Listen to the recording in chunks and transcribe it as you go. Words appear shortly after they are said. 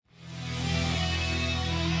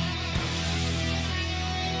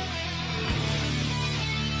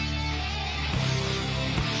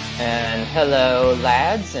And hello,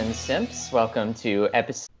 lads and simps. Welcome to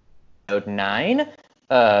episode 9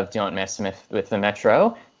 of Don't Mess with the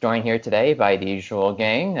Metro. Joined here today by the usual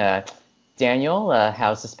gang. Daniel,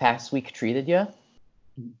 how's this past week treated you?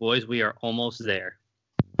 Boys, we are almost there.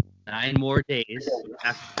 9 more days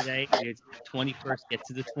after today. It's the 21st, get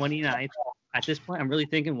to the 29th. At this point, I'm really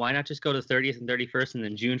thinking, why not just go to 30th and 31st and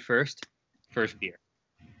then June 1st, first beer?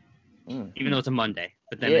 Even though it's a Monday,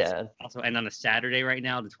 but then it's also and on a Saturday right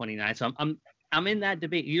now, the 29th. So I'm in that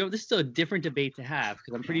debate. You know, this is still a different debate to have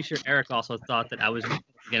because I'm pretty sure Eric also thought that I was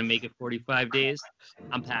gonna make it 45 days.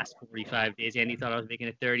 I'm past 45 days. Andy thought I was making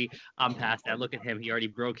it 30. I'm past that. Look at him. He already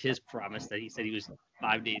broke his promise that he said he was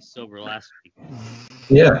 5 days sober last week.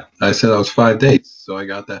 Yeah, I said I was 5 days, so I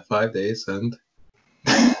got that 5 days. And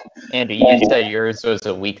Andy, you said yours was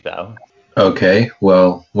a week though. Okay,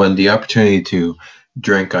 well, when the opportunity to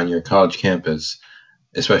drink on your college campus,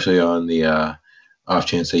 especially on the off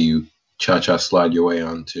chance that you cha-cha slide your way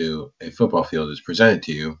onto a football field, is presented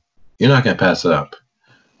to you, you're not going to pass it up.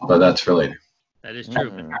 But that's for later. That is true,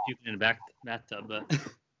 but you're puking in the bathtub. But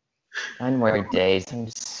 9 more days. I'm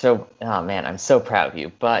so proud of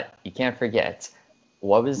you. But you can't forget,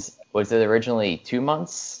 was it originally 2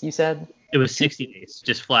 months? You said it was 60 days,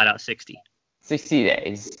 just flat out 60. 60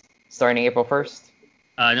 days, starting April 1st.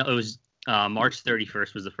 No, it was March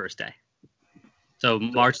 31st was the first day. So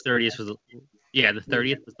March 30th was the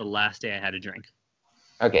 30th was the last day I had a drink.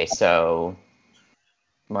 Okay, so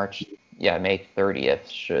May 30th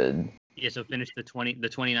should. Yeah, so finish the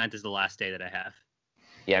 29th is the last day that I have.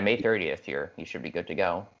 Yeah, May 30th you should be good to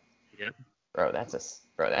go. Yep. Bro, that's a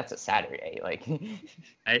Saturday. Like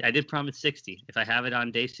I did promise 60. If I have it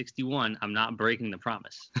on day 61, I'm not breaking the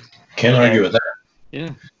promise. Can't argue with that.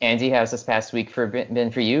 Yeah. Andy, how's this past week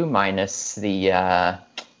been for you, minus the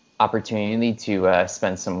opportunity to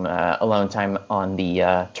spend some alone time on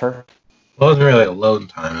the turf? Well, it wasn't really alone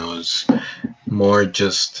time. It was more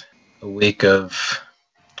just a week of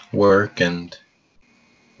work. Thankfully,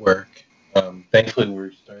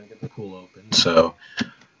 we're starting to get the pool open, so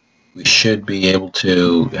we should be able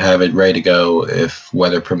to have it ready to go if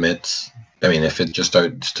weather permits. I mean, if it just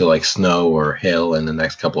starts to snow or hail in the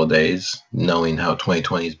next couple of days, knowing how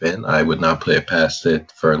 2020 has been, I would not put it past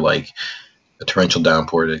it for a torrential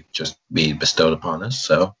downpour to just be bestowed upon us.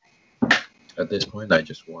 So at this point, I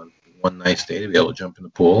just want one nice day to be able to jump in the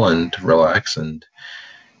pool and to relax and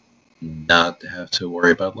not have to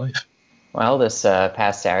worry about life. Well, this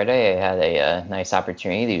past Saturday, I had a nice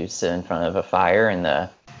opportunity to sit in front of a fire and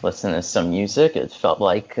listen to some music. It felt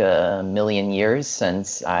like a million years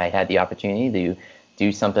since I had the opportunity to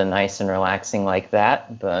do something nice and relaxing like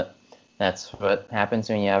that, but that's what happens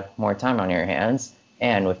when you have more time on your hands.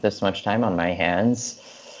 And with this much time on my hands,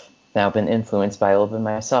 I've been influenced by a little bit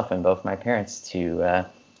myself and both my parents to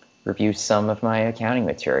review some of my accounting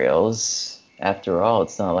materials. After all,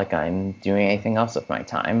 it's not like I'm doing anything else with my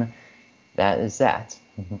time. That is that.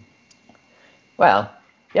 Well,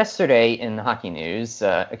 yesterday in the hockey news,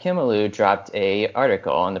 Akim Aliu dropped an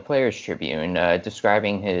article on the Players Tribune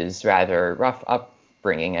describing his rather rough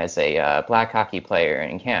upbringing as a black hockey player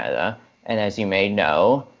in Canada. And as you may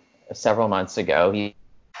know, several months ago, he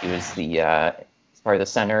was part of the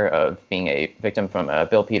center of being a victim from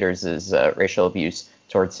Bill Peters' racial abuse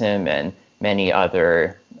towards him and many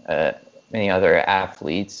other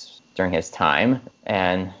athletes during his time.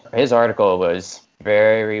 And his article was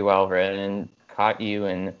very well written, caught you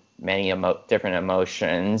in many different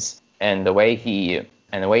emotions, and the way he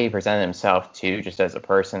presented himself too, just as a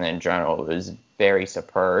person in general, was very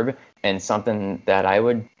superb, and something that I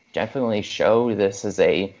would definitely show this as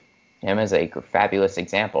him as a fabulous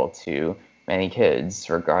example to many kids,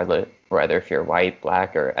 regardless whether if you're white,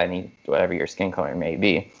 black, or whatever your skin color may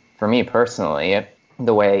be. For me personally,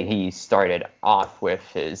 the way he started off with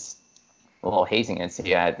his little haziness he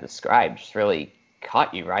had described just really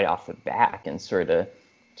caught you right off the back and sort of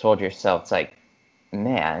told yourself, it's like,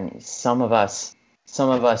 man, some of us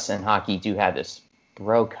in hockey do have this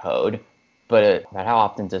bro code, but how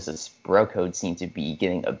often does this bro code seem to be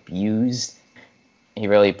getting abused? He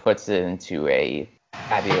really puts it into a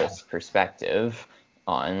fabulous perspective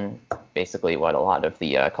on basically what a lot of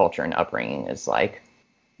the culture and upbringing is like.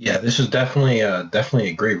 Yeah, this was definitely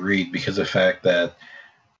a great read because of the fact that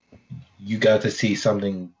you got to see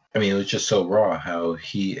something. I mean, it was just so raw how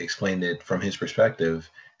he explained it from his perspective,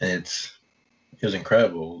 and it was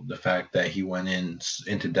incredible. The fact that he went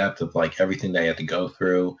into depth of everything they had to go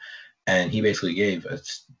through, and he basically gave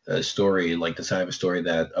a story, the side of a story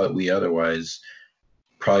that we otherwise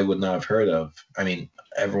probably would not have heard of. I mean,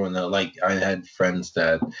 everyone I had friends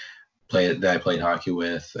that I played hockey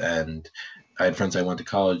with, and I had friends I went to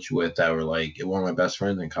college with that were like, one of my best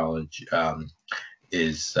friends in college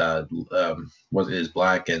is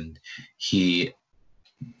black, and he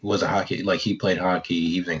was a hockey, like he played hockey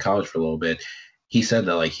even in college for a little bit. He said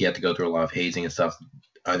that like he had to go through a lot of hazing and stuff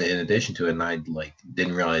in addition to it, and I like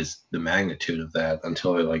didn't realize the magnitude of that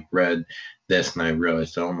until I like read this, and I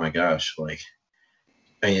realized, oh my gosh, like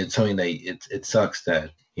I mean, it's something that it sucks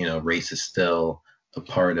that race is still a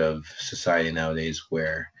part of society nowadays.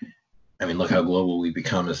 Where I mean, look how global we've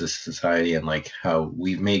become as a society, and like how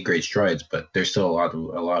we've made great strides, but there's still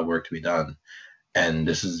a lot of work to be done. And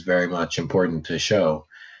this is very much important to show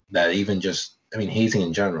that even just, I mean, hazing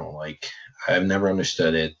in general, like I've never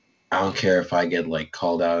understood it. I don't care if I get like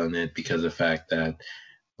called out on it because of the fact that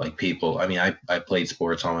like people, I mean, I played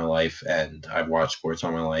sports all my life and I've watched sports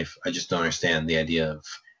all my life. I just don't understand the idea of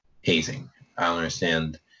hazing. I don't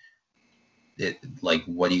understand it. Like,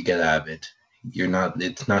 what do you get out of it?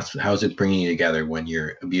 It's not, how's it bringing you together when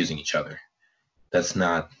you're abusing each other? That's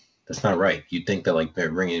not right. You'd think that like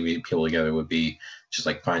bringing people together would be just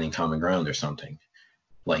like finding common ground or something.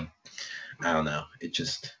 Like, I don't know.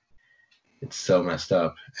 It's so messed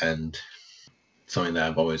up, and something that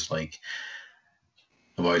I've always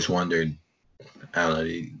wondered. I don't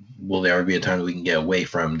know. Will there ever be a time that we can get away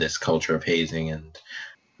from this culture of hazing, and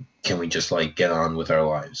can we just like get on with our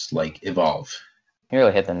lives, like evolve? You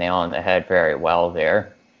really hit the nail on the head very well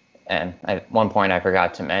there. And one point I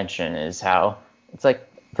forgot to mention is how it's like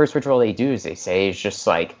first ritual they do is they say is just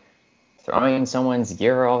like throwing someone's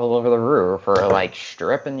gear all over the roof or like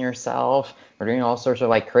stripping yourself or doing all sorts of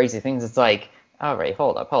like crazy things. It's like, all right,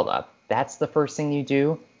 hold up. That's the first thing you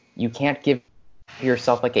do. You can't give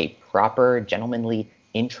yourself like a proper gentlemanly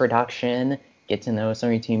introduction, get to know some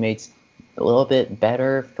of your teammates a little bit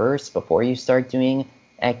better first before you start doing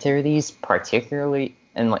activities, particularly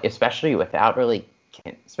and especially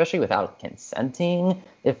without consenting.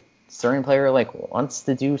 If certain player like wants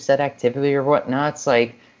to do said activity or whatnot, it's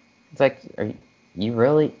like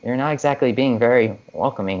you're not exactly being very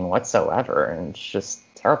welcoming whatsoever, and it's just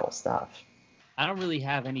terrible stuff. I don't really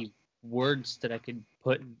have any words that I could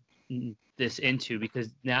put this into because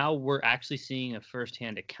now we're actually seeing a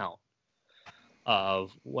firsthand account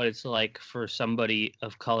of what it's like for somebody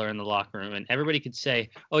of color in the locker room. And everybody could say,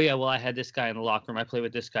 oh yeah, well, I had this guy in the locker room. I played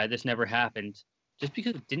with this guy. This never happened. Just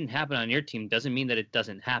because it didn't happen on your team doesn't mean that it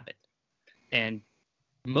doesn't happen. And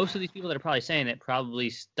most of these people that are probably saying it probably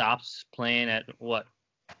stops playing at what?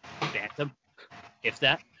 Bantam? If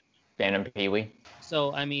that? Bantam Pee-wee.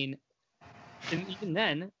 So, I mean, and even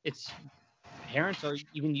then, it's parents are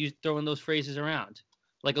even throwing those phrases around.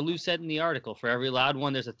 Like Alou said in the article, for every loud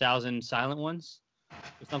one, there's 1,000 silent ones,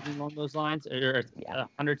 or something along those lines, or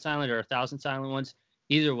 100 silent or 1,000 silent ones.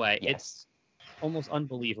 Either way, It's almost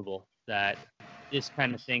unbelievable that this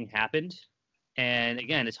kind of thing happened. And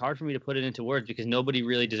again, it's hard for me to put it into words because nobody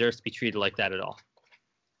really deserves to be treated like that at all,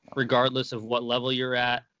 regardless of what level you're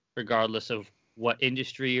at, regardless of what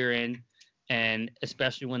industry you're in, and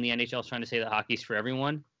especially when the NHL is trying to say that hockey's for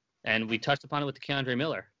everyone. And we touched upon it with the Keandre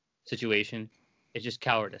Miller situation. It's just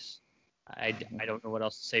cowardice. I don't know what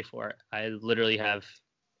else to say for it. I literally have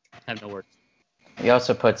no words. He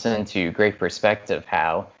also puts into great perspective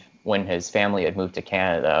how when his family had moved to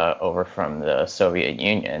Canada over from the Soviet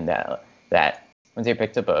Union, that when they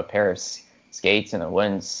picked up a pair of skates and a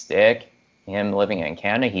wooden stick, him living in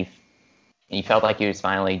Canada, he felt like he was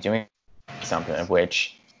finally doing something of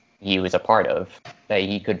which he was a part of, that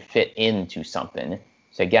he could fit into something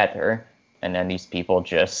together. And then these people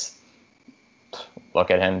just look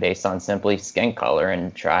at him based on simply skin color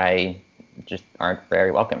and just aren't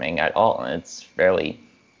very welcoming at all. And it's fairly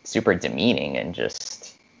super demeaning and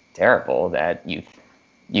just terrible that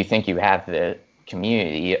you think you have the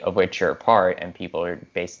community of which you're a part and people are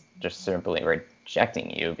just simply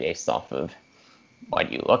rejecting you based off of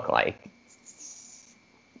what you look like.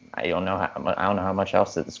 I don't know how much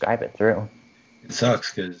else to describe it through. It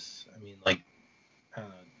sucks because, I mean, like, I don't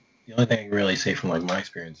know, the only thing I can really say from like my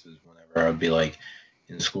experience is whenever I would be like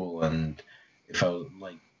in school, and if I was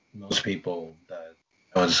like, most people that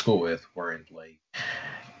I went to school with weren't like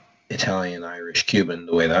Italian, Irish, Cuban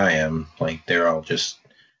the way that I am. Like, they're all just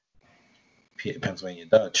Pennsylvania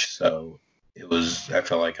Dutch. So I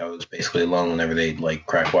felt like I was basically alone whenever they'd like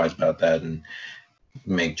crack wise about that and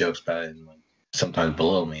make jokes about it and like sometimes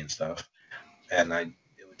belittle me and stuff. And it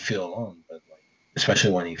would feel alone, but like,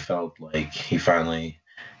 especially when he felt like he finally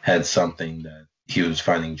had something that he was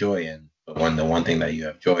finding joy in. But when the one thing that you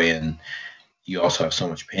have joy in, you also have so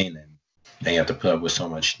much pain in, and you have to put up with so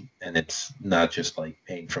much, and it's not just like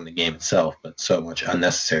pain from the game itself, but so much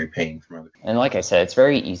unnecessary pain from other people. And like I said, it's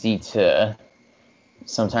very easy to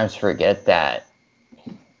sometimes forget that,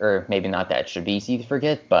 or maybe not that it should be easy to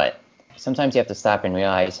forget, but sometimes you have to stop and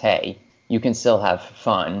realize, hey, you can still have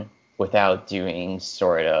fun without doing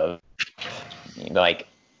sort of like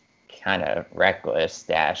kind of reckless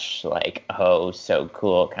dash, like, oh, so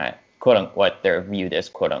cool, kind of quote unquote, what they're viewed as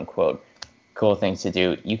quote unquote cool things to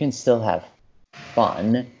do. You can still have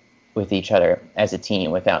fun with each other as a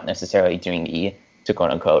team without necessarily doing the, to quote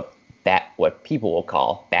unquote, that what people will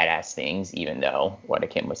call badass things, even though what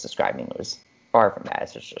Akim was describing was far from that.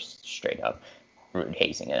 It's just straight up rude,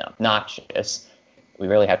 hazing, and obnoxious. We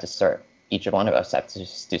really have to start, each one of us have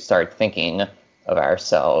to start thinking of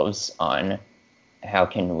ourselves on how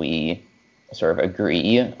can we sort of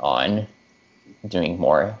agree on doing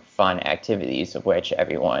more fun activities of which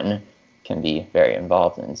everyone can be very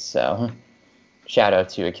involved in. So shout out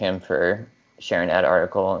to Akim for sharing that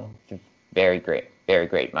article. Very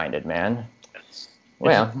great minded man.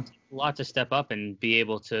 Well, a lot to step up and be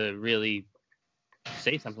able to really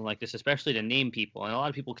say something like this, especially to name people. And a lot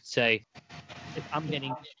of people could say, if I'm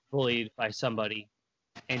getting bullied by somebody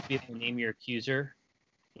and to be able to name your accuser,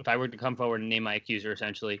 if I were to come forward and name my accuser,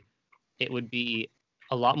 essentially, it would be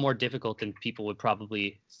a lot more difficult than people would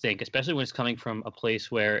probably think, especially when it's coming from a place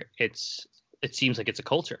where it seems like it's a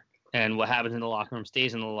culture. And what happens in the locker room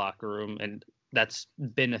stays in the locker room. And that's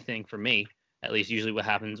been a thing for me. At least usually what's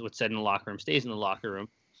said in the locker room stays in the locker room.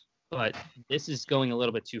 But this is going a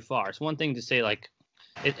little bit too far. It's one thing to say, like,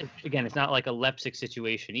 again, it's not like a Lepsic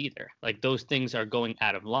situation either. Like, those things are going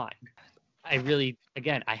out of line. I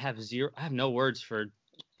have no words for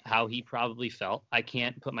how he probably felt. I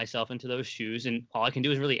can't put myself into those shoes, and all I can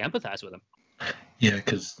do is really empathize with him. Yeah,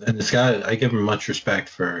 because this guy, I give him much respect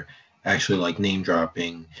for actually like name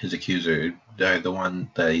dropping his accuser, the one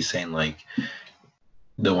that he's saying like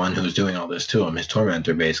the one who's doing all this to him, his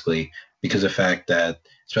tormentor, basically, because of the fact that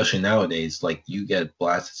especially nowadays, like you get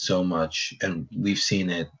blasted so much, and we've seen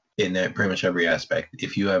it in pretty much every aspect.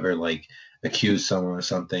 If you ever like accuse someone of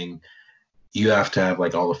something, you have to have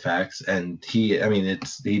like all the facts, and he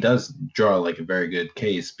does draw like a very good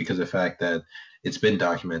case because of the fact that it's been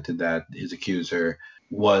documented that his accuser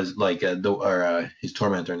was like his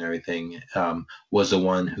tormentor and everything was the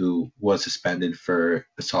one who was suspended for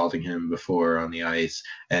assaulting him before on the ice.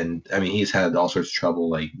 And I mean, he's had all sorts of trouble.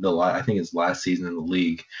 Like I think his last season in the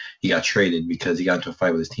league, he got traded because he got into a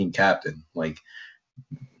fight with his team captain. Like,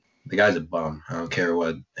 the guy's a bum. I don't care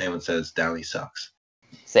what anyone says. Downey sucks.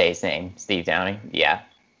 Say his name, Steve Downey. Yeah.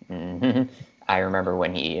 Mm-hmm. I remember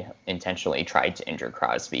when he intentionally tried to injure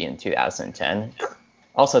Crosby in 2010.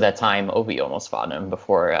 Also, that time Ovi almost fought him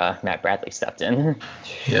before Matt Bradley stepped in.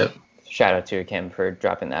 Yep. Shout out to Kim for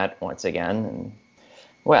dropping that once again. And,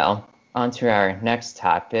 well, on to our next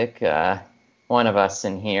topic. One of us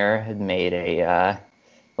in here had made a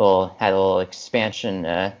little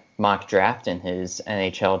expansion mock draft in his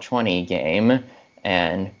NHL 20 game,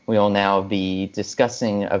 and we will now be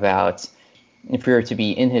discussing about if we were to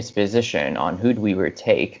be in his position on who we would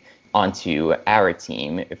take onto our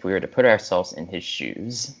team if we were to put ourselves in his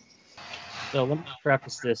shoes. So let me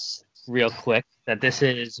preface this real quick that this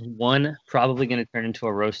is, one, probably going to turn into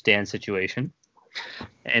a roast Dan situation,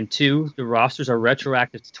 and two, the rosters are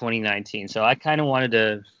retroactive to 2019. So I kind of wanted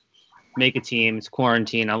to make a team. It's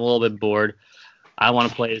quarantine. I'm a little bit bored. I want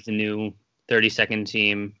to play as the new 32nd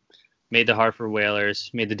team. Made the Hartford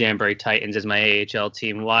Whalers, made the Danbury Titans as my AHL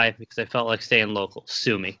team. Why? Because I felt like staying local.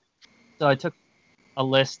 Sue me. So I took a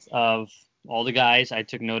list of all the guys. I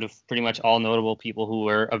took note of pretty much all notable people who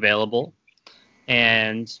were available.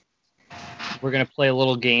 And we're going to play a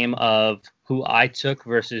little game of who I took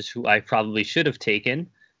versus who I probably should have taken.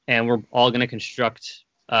 And we're all going to construct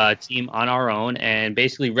a team on our own and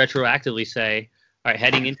basically retroactively say, all right,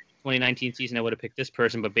 heading into the 2019 season, I would have picked this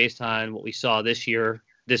person, but based on what we saw this year,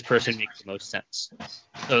 this person makes the most sense.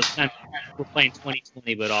 So it's kind of, we're playing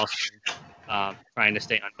 2020, but also trying to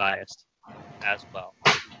stay unbiased as well.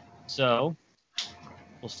 So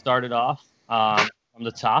we'll start it off from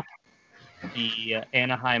the top. The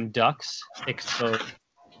Anaheim Ducks exposed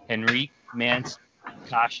Henrique Mance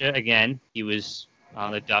Kasha. Again, he was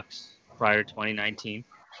on the Ducks prior to 2019.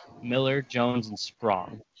 Miller, Jones, and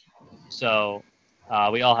Sprong. So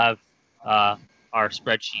we all have our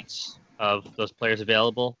spreadsheets of those players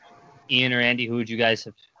available. Ian or Andy, who would you guys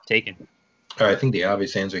have taken? All right, I think the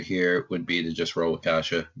obvious answer here would be to just roll with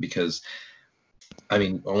Kasha because, I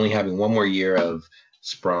mean, only having one more year of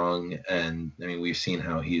Sprong, and I mean, we've seen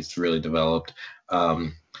how he's really developed.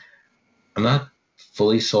 I'm not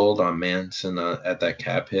fully sold on Manson at that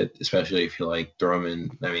cap hit, especially if you like throw him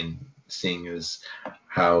in. I mean, seeing as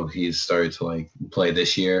how he's started to like play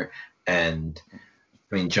this year, and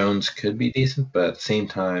I mean, Jones could be decent, but at the same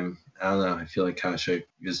time, I don't know. I feel like Kasha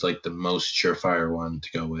is like the most surefire one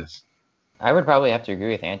to go with. I would probably have to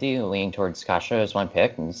agree with Andy, leaning towards Kasha as one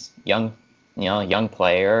pick. He's young, young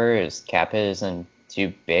player. His cap isn't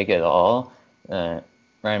too big at all.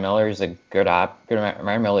 Ryan Miller is a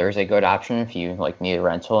Ryan Miller is a good option if you like need a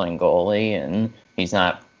rental and goalie, and he's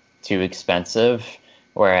not too expensive.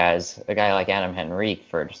 Whereas a guy like Adam Henrique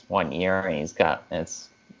for just 1 year, and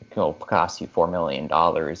it'll cost you $4 million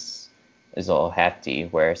is a little hefty.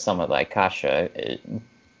 Where someone like Kasha,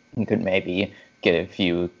 you could maybe get a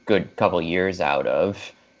few good couple years out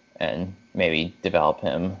of, and maybe develop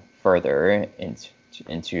him further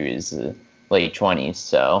into his late 20s.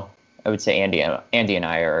 So I would say Andy and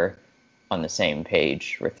I are on the same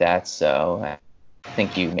page with that. So I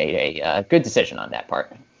think you made a good decision on that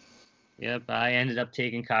part. Yep, I ended up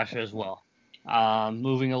taking Kasha as well.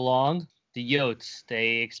 Moving along, the Yotes,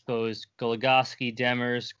 they exposed Goligoski,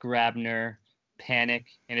 Demers, Grabner, Panik,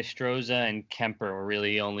 Inestroza, and Kemper were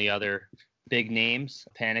really the only other big names.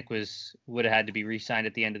 Panik would have had to be re-signed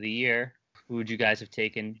at the end of the year. Who would you guys have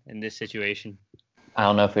taken in this situation? I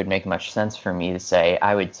don't know if it would make much sense for me to say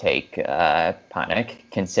I would take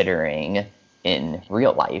Panik, considering in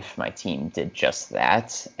real life my team did just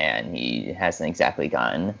that, and he hasn't exactly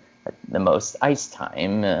gotten the most ice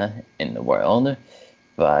time in the world.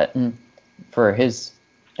 But for his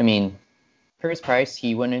price,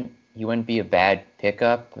 he wouldn't be a bad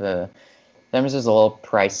pickup. Demers is a little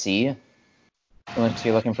pricey. Unless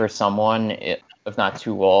you're looking for someone, if not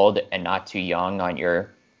too old and not too young on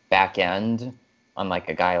your back end, unlike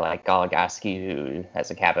a guy like Goligoski who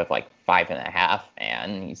has a cap of like 5.5,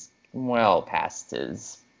 and he's well past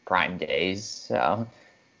his prime days. So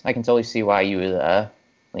I can totally see why you would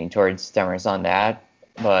lean towards Demers on that.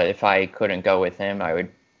 But if I couldn't go with him, I would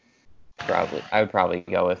probably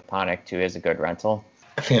go with Panik too as a good rental.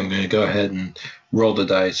 I think I'm going to go ahead and roll the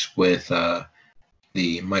dice with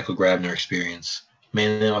the Michael Grabner experience,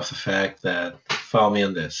 mainly off the fact that, follow me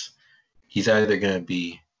on this, he's either going to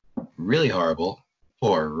be really horrible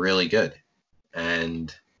or really good.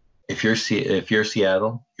 And if you're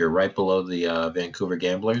Seattle, you're right below the Vancouver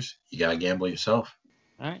Gamblers. You got to gamble yourself.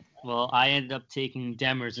 All right. Well, I ended up taking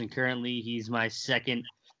Demers, and currently he's my second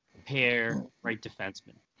pair right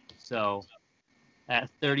defenseman. So at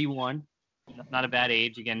 31, not a bad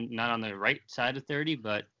age. Again, not on the right side of 30,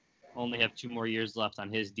 but only have 2 more years left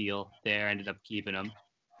on his deal there. Ended up keeping him.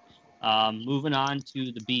 Moving on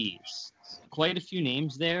to the Bees. Quite a few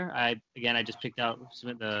names there. I just picked out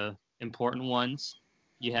some of the important ones.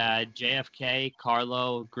 You had JFK,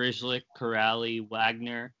 Carlo, Grishlik, Corrali,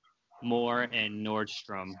 Wagner, Moore, and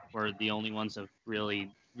Nordstrom were the only ones of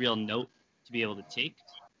real note to be able to take.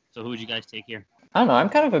 So who would you guys take here? I don't know. I'm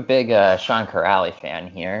kind of a big Sean Corrali fan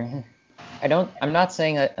here. I'm not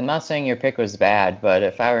saying your pick was bad, but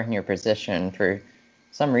if I were in your position, for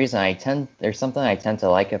some reason there's something I tend to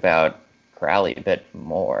like about Corrali a bit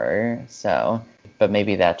more. So, but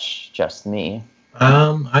maybe that's just me.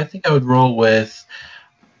 I think I would roll with,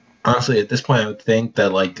 honestly, at this point, I would think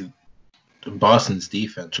that like Boston's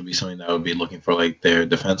defense would be something that I would be looking for, like their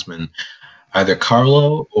defenseman, either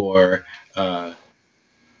Carlo or I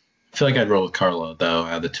feel like I'd roll with Carlo though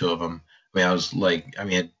out of the two of them. I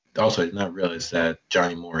did not realize that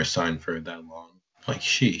Johnny Moore is signed for that long. Like,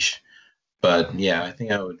 sheesh. But yeah, I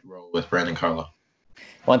think I would roll with Brandon Carlo.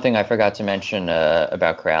 One thing I forgot to mention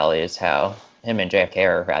about Corrali is how him and JFK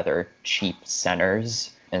are rather cheap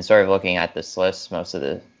centers. And sort of looking at this list, most of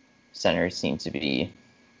the centers seem to be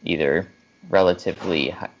either relatively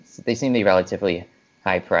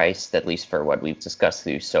high priced, at least for what we've discussed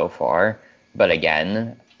through so far. But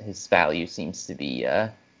again, his value seems to be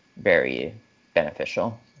very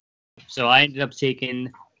beneficial. So I ended up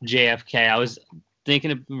taking JFK. I was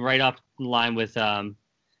thinking of right up in line with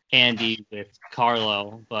Andy with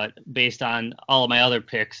Carlo, but based on all of my other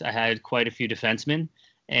picks, I had quite a few defensemen,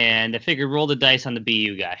 and I figured roll the dice on the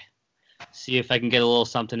BU guy. See if I can get a little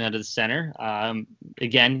something out of the center.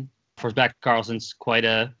 Again, Forsback Carlson's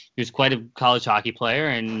he was quite a college hockey player,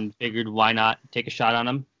 and figured why not take a shot on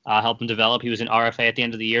him, help him develop. He was an RFA at the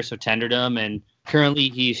end of the year, so tendered him, and currently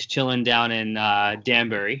he's chilling down in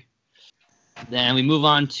Danbury. Then we move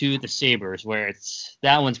on to the Sabres, where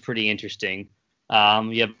that one's pretty interesting.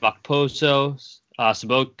 You have Okposo,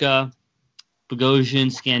 Sobotka, Bogosian,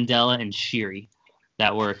 Scandella, and Sheary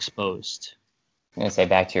that were exposed. I'm going to say,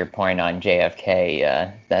 back to your point on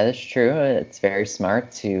JFK, that is true. It's very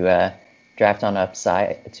smart to draft on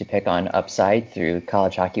upside, to pick on upside through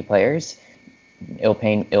college hockey players. It'll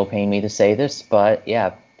pain me to say this, but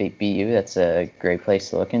yeah, BU, that's a great place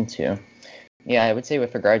to look into. Yeah, I would say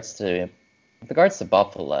with regards to With regards to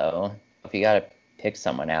Buffalo, if you got to pick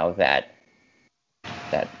someone out of that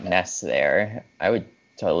mess there, I would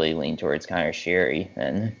totally lean towards Connor Sherry.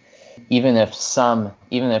 And even if some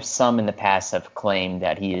in the past have claimed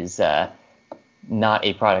that he is not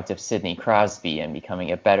a product of Sidney Crosby and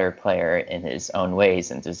becoming a better player in his own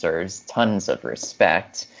ways and deserves tons of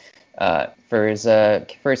respect. For his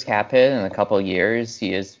first cap hit in a couple of years,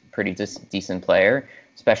 he is a pretty decent player,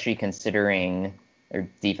 especially considering their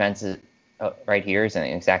defense right here isn't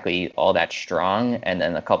exactly all that strong. And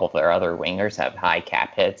then a couple of their other wingers have high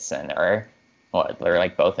cap hits and they're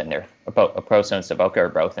like both in their Okposo and Sobotka are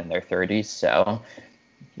both in their 30s. So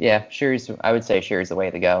yeah, I would say Sheary's the way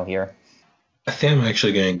to go here. I think I'm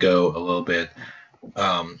actually going to go a little bit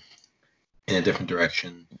in a different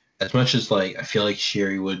direction. As much as like I feel like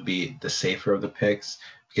Sherry would be the safer of the picks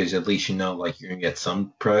because at least like you're going to get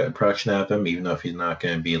some production out of him, even though if he's not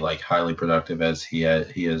going to be like highly productive as he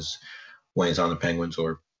is when he's on the Penguins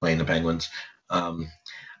or playing the Penguins.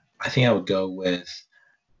 I think I would go with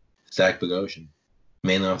Zach Bogosian,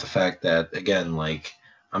 mainly off the fact that again, like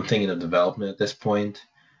I'm thinking of development at this point.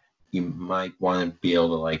 You might want to be able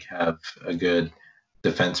to like have a good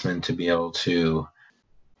defenseman to be able to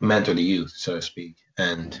mentor the youth, so to speak.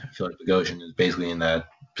 And I feel like Bogosian is basically in that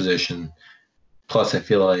position. Plus, I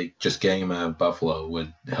feel like just getting him out of Buffalo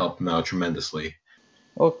would help him out tremendously.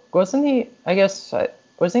 Well, wasn't he? I guess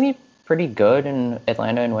wasn't he pretty good in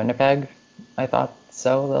Atlanta and Winnipeg? I thought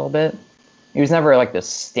so a little bit. He was never like the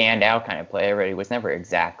standout kind of player, but he was never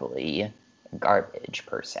exactly garbage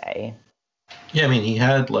per se. Yeah, I mean, he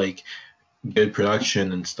had like good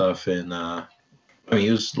production and stuff in he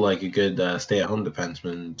was like a good stay-at-home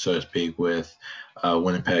defenseman, so to speak, with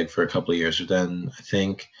Winnipeg for a couple of years. But then I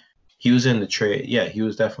think he was in the trade. Yeah, he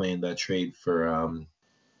was definitely in that trade for.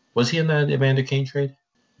 Was he in that Evander Kane trade?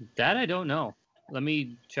 That I don't know. Let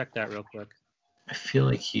me check that real quick. I feel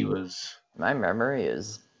like he was. My memory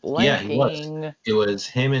is blanking. Yeah, he was. It was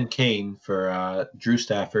him and Kane for Drew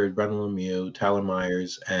Stafford, Brendan Lemieux, Tyler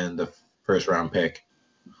Myers, and the first-round pick.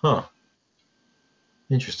 Huh.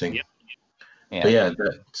 Interesting. Yep. Yeah.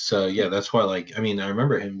 But that's why, like, I mean, I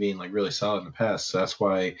remember him being, like, really solid in the past. So that's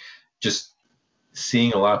why just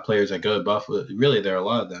seeing a lot of players that go to Buffalo, really, there are a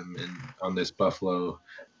lot of them on this Buffalo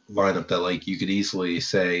lineup that, like, you could easily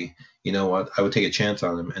say, you know what, I would take a chance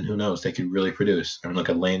on them. And who knows, they could really produce. I mean, look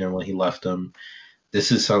at Lehner when he left them.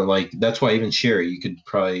 This is something like, that's why even Sherry, you could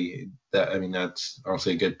probably, that's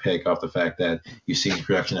honestly a good pick off the fact that you've seen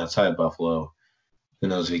production outside of Buffalo. Who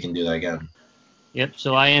knows if he can do that again. Yep,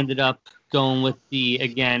 so I ended up going with the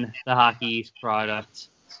Hockey East product.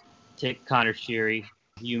 Take Connor Sherry,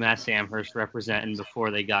 UMass Amherst representing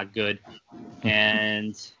before they got good.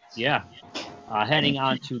 And, yeah, heading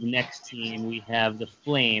on to the next team, we have the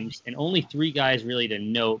Flames. And only three guys really to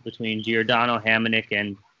note between Giordano, Hamonic,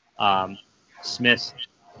 and Smith.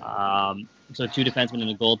 So two defensemen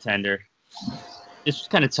and a goaltender. This was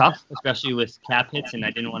kind of tough, especially with cap hits, and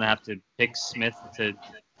I didn't want to have to pick Smith to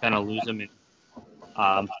kind of lose him in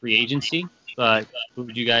free agency. But who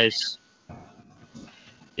would you guys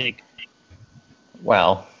take?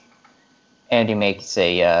 Well, Andy makes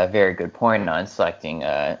a very good point on selecting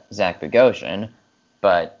Zach Bogosian,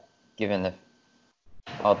 but given the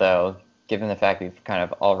fact we've kind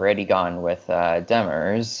of already gone with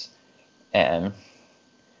Demers, and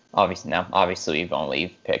obviously we've only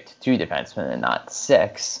picked two defensemen and not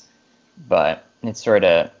six, but it's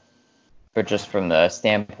but just from the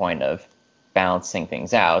standpoint of balancing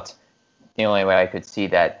things out, the only way I could see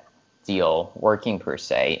that deal working per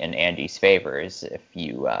se in Andy's favor is if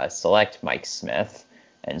you select Mike Smith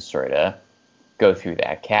and sort of go through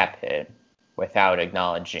that cap hit without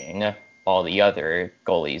acknowledging all the other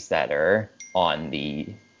goalies that are on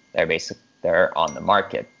the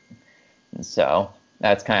market. And so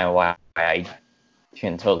that's kind of why I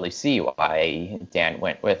can totally see why Dan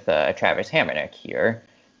went with Travis Hamonic here.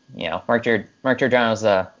 You know, Mark Giordano's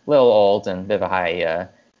a little old and a bit of a high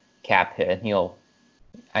cap hit.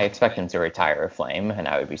 I expect him to retire a Flame, and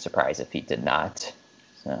I would be surprised if he did not.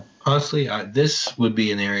 So honestly, this would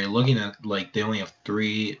be an area looking at like they only have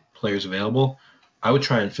three players available. I would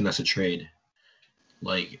try and finesse a trade.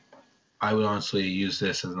 Like, I would honestly use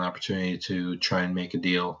this as an opportunity to try and make a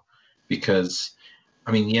deal because,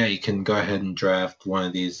 I mean, yeah, you can go ahead and draft one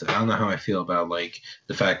of these. I don't know how I feel about like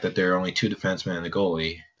the fact that there are only two defensemen and a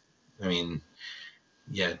goalie. I mean,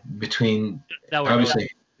 yeah, between obviously.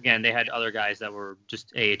 Again, they had other guys that were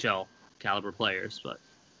just AHL caliber players, but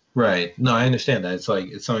right. No, I understand that.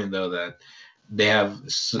 It's something though that they have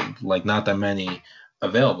like not that many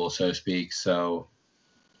available, so to speak. So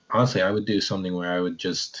honestly, I would do something where I would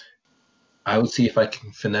just I would see if I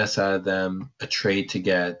can finesse out of them a trade to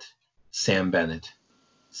get Sam Bennett.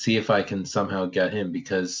 See if I can somehow get him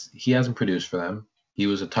because he hasn't produced for them. He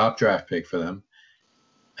was a top draft pick for them.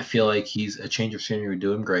 I feel like he's a change of scenery would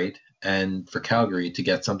do him great. And for Calgary to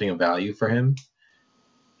get something of value for him,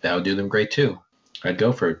 that would do them great too. I'd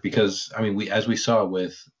go for it because I mean, as we saw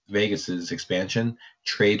with Vegas's expansion,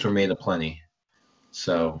 trades were made aplenty.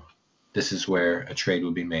 So this is where a trade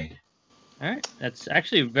would be made. All right, that's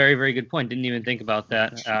actually a very, very good point. Didn't even think about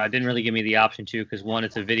that. Didn't really give me the option to because one,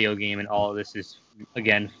 it's a video game, and all of this is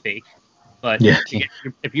again fake. But Yeah.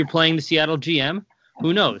 if you're playing the Seattle GM,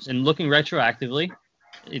 who knows? And looking retroactively,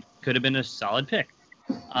 it could have been a solid pick.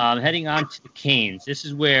 Heading on to the Canes, this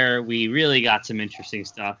is where we really got some interesting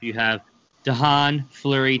stuff. You have Dahan,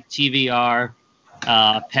 Fleury, TVR,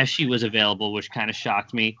 Pesci was available, which kind of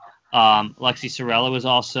shocked me. Alexi Sorella was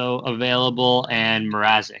also available, and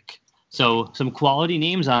Mrazek. So some quality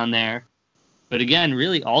names on there, but again,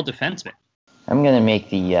 really all defensemen. I'm gonna make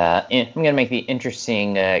the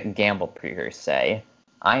interesting gamble per se.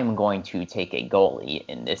 I'm going to take a goalie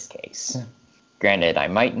in this case. Granted, I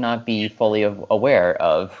might not be fully aware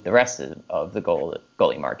of the rest of the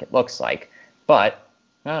goalie market looks like, but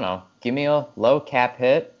I don't know. Give me a low cap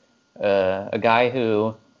hit, a guy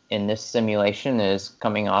who in this simulation is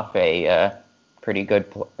coming off a pretty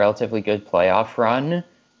good, relatively good playoff run,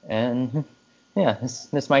 and yeah,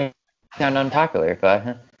 this might sound unpopular,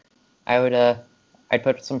 but I'd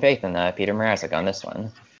put some faith in Peter Mrazek on this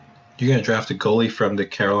one. You're going to draft a goalie from the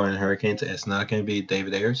Carolina Hurricanes, and it's not going to be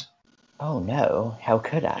David Ayers? Oh no! How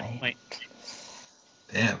could I?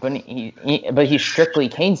 Damn. But he's strictly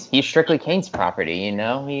Kane's. He's strictly Kane's property. You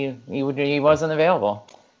know, he wasn't available.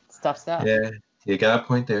 It's tough stuff. Yeah, you got a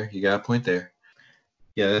point there.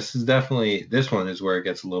 Yeah, this one is where it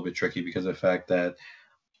gets a little bit tricky because of the fact that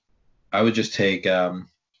I would just take Alexi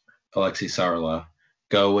Sarla,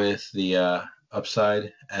 go with the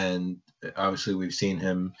upside, and obviously we've seen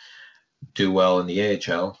him do well in the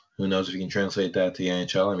AHL. Who knows if you can translate that to the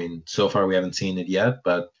NHL? I mean, so far we haven't seen it yet,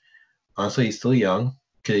 but honestly, he's still young.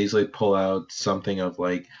 Could easily pull out something of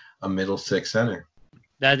like a middle six center.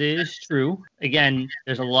 That is true. Again,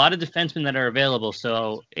 there's a lot of defensemen that are available,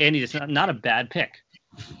 so Andy, it's not a bad pick,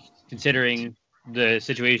 considering the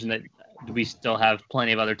situation that we still have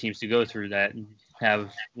plenty of other teams to go through that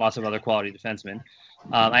have lots of other quality defensemen.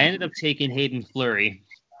 I ended up taking Hayden Fleury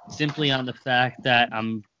simply on the fact that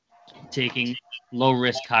I'm taking low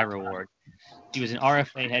risk, high reward. He was an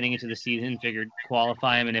RFA heading into the season, figured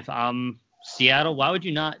qualify him, and if I'm Seattle, why would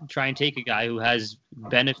you not try and take a guy who hasn't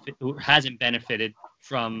benefited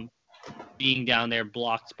from being down there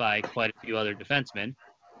blocked by quite a few other defensemen?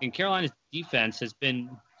 And Carolina's defense has been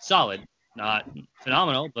solid, not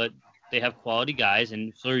phenomenal, but they have quality guys,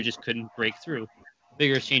 and Fleury just couldn't break through.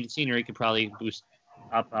 Bigger change of scenery could probably boost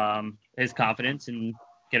up his confidence and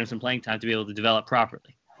get him some playing time to be able to develop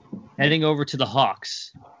properly. Heading over to the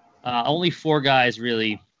Hawks, only four guys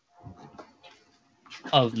really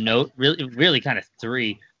of note, really kind of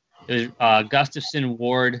three. It was Gustafson,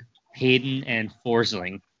 Ward, Hayden, and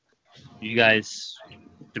Forsling. You guys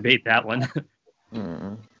debate that one.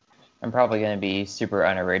 I'm probably going to be super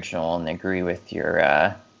unoriginal and agree with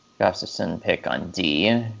your Gustafson pick on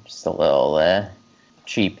D. Just a little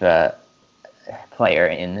cheap player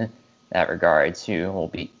in that regards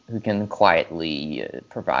who can quietly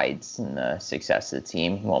provide some success to the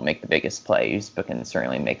team. He won't make the biggest plays, but can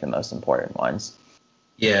certainly make the most important ones.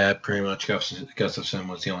 Yeah, pretty much Gustafson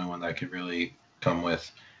was the only one that I could really come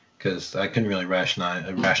with because I couldn't really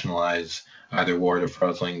rationalize either Ward or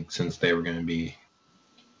Forsling since they were going to be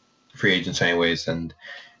free agents anyways. And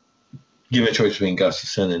given a choice between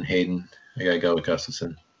Gustafson and Hayden, I got to go with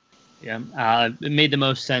Gustafson. Yeah, it made the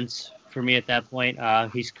most sense for me at that point.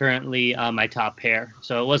 He's currently my top pair,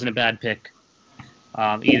 so it wasn't a bad pick.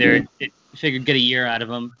 Figured get a year out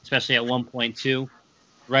of him, especially at 1.2,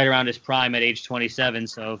 right around his prime at age 27.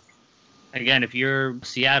 So, again, if you're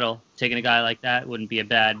Seattle, taking a guy like that wouldn't be a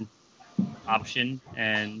bad option.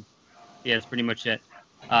 And, yeah, that's pretty much it.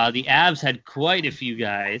 The Avs had quite a few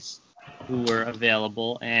guys who were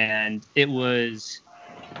available, and it was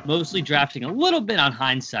mostly drafting a little bit on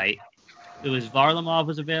hindsight. It was Varlamov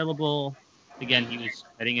was available. Again, he was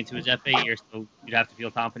heading into his FA year, so you'd have to feel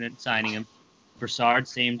confident signing him. Brassard,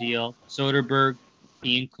 same deal. Soderberg,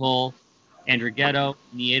 Ian Cole, Andrighetto,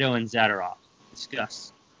 Nieto, and Zadorov.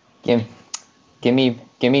 Discuss. Give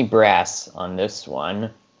me brass on this one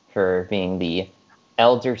for being the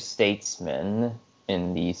elder statesman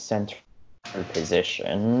in the center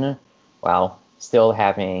position, while still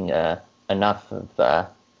having enough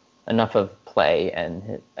enough of play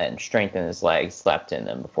and strength in his legs left in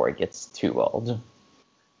him before he gets too old.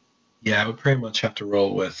 Yeah, I would pretty much have to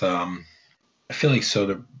roll with. I feel like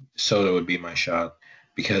Soto would be my shot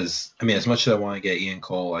because I mean, as much as I want to get Ian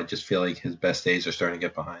Cole, I just feel like his best days are starting to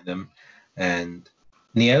get behind him, and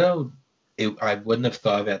Nieto, I wouldn't have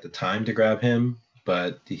thought of at the time to grab him,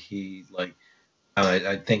 but he like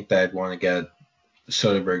I think that I'd want to get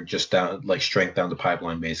Soderberg just down like strength down the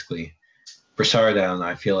pipeline basically. For Sardown,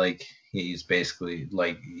 I feel like he's basically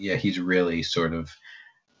like he's really sort of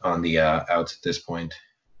on the outs at this point.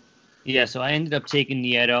 Yeah, so I ended up taking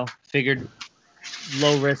Nieto. Figured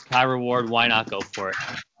low risk, high reward. Why not go for it?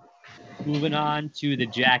 Moving on to the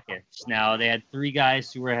Jackets. Now, they had 3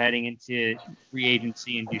 guys who were heading into free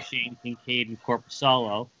agency in Duchesne, Kincaid, and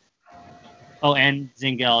Korpisalo. Oh, and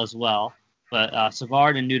Zingel as well. But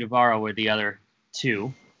Savard and Nudavaro were the other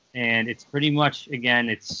 2. And it's pretty much, again,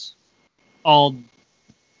 it's all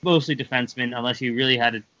mostly defensemen, unless you really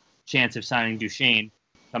had a chance of signing Duchesne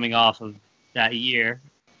coming off of that year.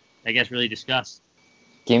 I guess really discussed.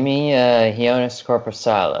 Give me Jonas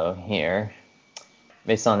Korpisalo here,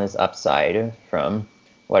 based on his upside from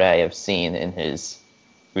what I have seen in his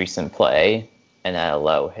recent play and at a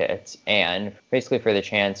low hit, and basically for the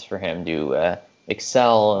chance for him to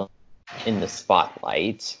excel in the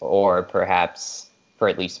spotlight, or perhaps for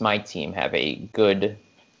at least my team have a good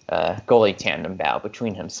goalie tandem battle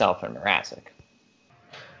between himself and Mrazek.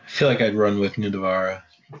 I feel like I'd run with Nudavara.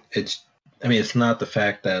 It's not the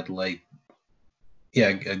fact that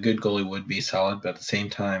a good goalie would be solid, but at the same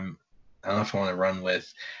time, I don't know if I want to run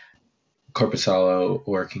with Korpisalo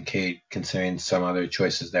or Kincaid, considering some other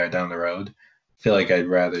choices there down the road. I feel like I'd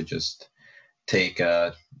rather just take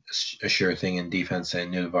a sure thing in defense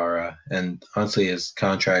and Nudavara. And honestly, his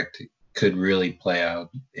contract could really play out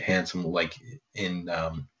handsome,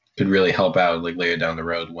 could really help out later down the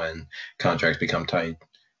road when contracts become tight.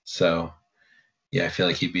 So, yeah, I feel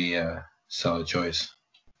like he'd be a solid choice.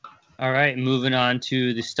 All right, moving on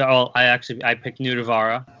to the star. Well, I picked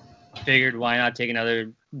Nudavara. Figured why not take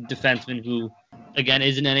another defenseman who, again,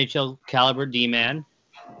 is an NHL caliber D-man.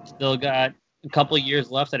 Still got a couple of years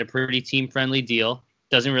left at a pretty team-friendly deal.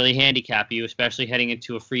 Doesn't really handicap you, especially heading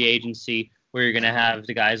into a free agency where you're going to have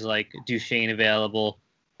the guys like Duchesne available,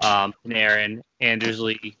 Panarin,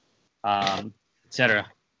 Andersley, etc.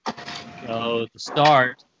 So the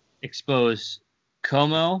Stars expose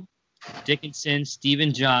Como, Dickinson,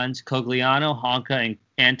 Steven Johns, Cogliano, Honka, and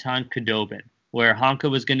Anton Khudobin, where Honka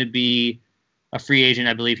was going to be a free agent.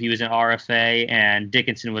 I believe he was an RFA, and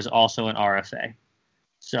Dickinson was also an RFA.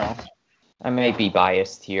 So I may be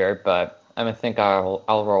biased here, but I think I'll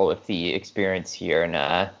roll with the experience here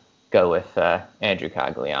and go with Andrew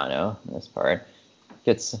Cogliano in this part.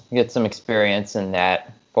 Get some experience in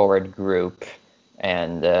that forward group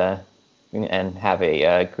and have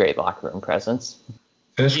a great locker room presence.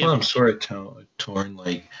 This one I'm sort of torn.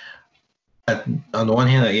 On the one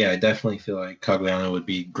hand, I definitely feel like Cogliano would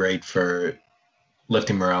be great for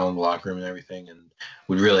lifting morale in the locker room and everything, and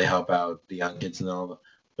would really help out the young kids and all.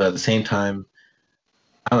 But at the same time,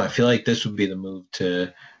 I don't know. I feel like this would be the move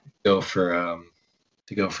to go for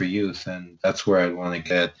youth, and that's where I'd want to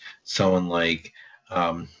get someone like.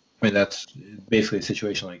 That's basically a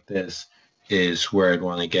situation like this is where I'd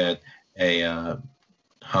want to get a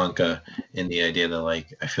Honka in the idea that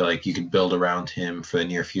I feel like you could build around him for the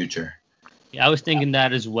near future. Yeah, I was thinking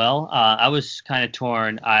that as well. I was kind of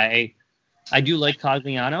torn. I do like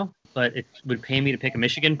Cogliano, but it would pay me to pick a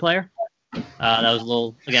Michigan player. That was a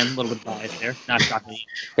little bit biased there. Not shocking.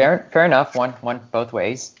 Fair enough. One both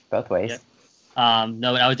ways. Both ways. Yeah.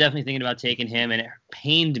 No, but I was definitely thinking about taking him, and it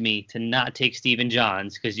pained me to not take Steven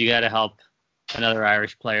Johns because you got to help another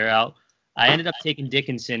Irish player out. I ended up taking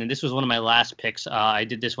Dickinson, and this was one of my last picks. I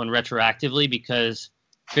did this one retroactively because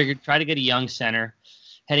figured try to get a young center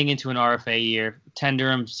heading into an RFA year, tender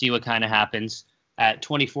him, see what kind of happens. At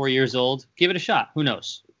 24 years old, give it a shot. Who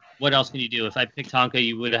knows? What else can you do? If I picked Honka,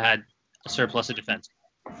 you would have had a surplus of defense.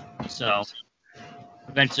 So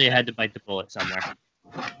eventually I had to bite the bullet somewhere.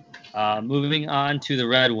 Moving on to the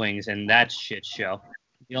Red Wings and that shit show.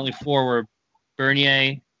 The only 4 were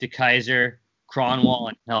Bernier, DeKeyser, Cronwall,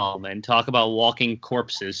 and Hellman. Talk about walking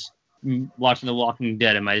corpses. Watching The Walking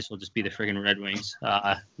Dead, it might as well just be the friggin' Red Wings.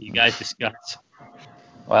 You guys discuss.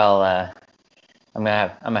 Well, I'm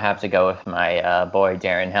gonna have to go with my boy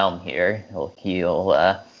Darren Helm here.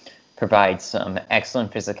 He'll provide some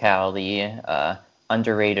excellent physicality,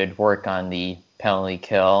 underrated work on the penalty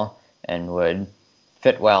kill, and would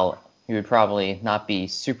fit well. He would probably not be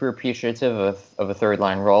super appreciative of a third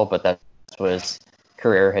line role, but that's what his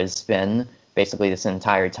career has been basically this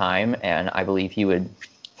entire time, and I believe he would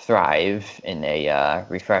thrive in a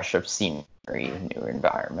refresh of scenery, new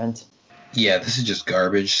environment. Yeah, this is just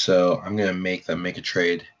garbage, so I'm gonna make them make a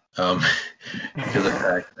trade. Because the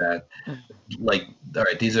fact that, like, all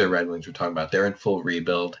right, these are the Red Wings we're talking about. They're in full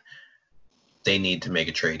rebuild. They need to make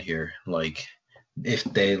a trade here. Like, if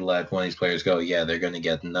they let one of these players go, yeah, they're gonna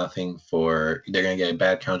get nothing for. They're gonna get a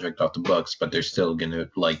bad contract off the books, but they're still gonna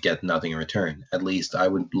like get nothing in return. At least I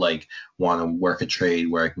would like want to work a trade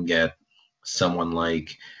where I can get someone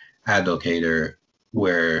like Advocator,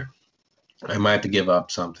 where I might have to give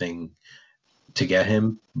up something to get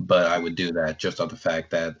him, but I would do that just off the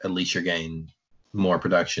fact that at least you're getting more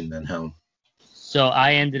production than him. So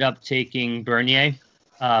I ended up taking Bernier.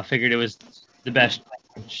 Figured it was the best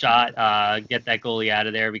shot. Get that goalie out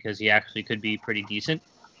of there because he actually could be pretty decent.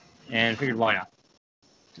 And figured why not.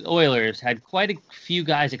 The Oilers had quite a few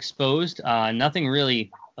guys exposed. Nothing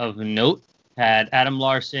really of note. Had Adam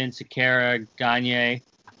Larson, Sekera, Gagne,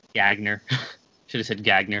 Gagner. Should have said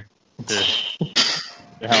Gagner. The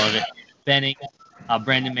hell of it. Benning,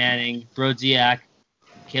 Brandon Manning, Brodziak,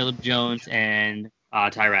 Caleb Jones, and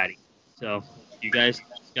Ty Ratty. So you guys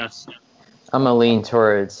discuss. I'm gonna lean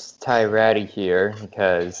towards Ty Ratty here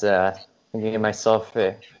because I'm getting myself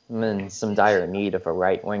I'm in some dire need of a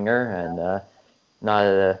right winger and not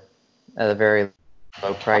at a very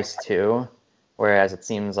low price too. Whereas it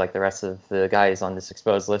seems like the rest of the guys on this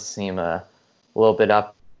exposed list seem a little bit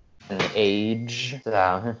up in age.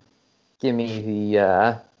 So give me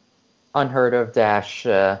the unheard of dash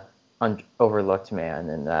overlooked man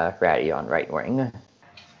and Ratty on right wing.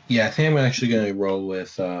 Yeah, I think I'm actually going to roll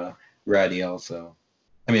with Ratty also.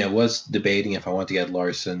 I mean, I was debating if I want to get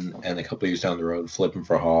Larson and a couple years down the road flip him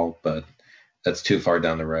for Hall, but that's too far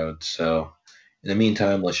down the road. So in the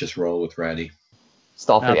meantime, let's just roll with Ratty.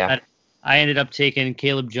 Stall for yeah. I ended up taking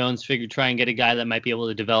Caleb Jones, figured try and get a guy that might be able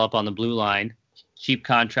to develop on the blue line. Cheap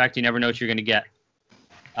contract, you never know what you're going to get.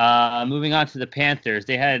 Moving on to the Panthers,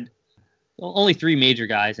 they had only 3 major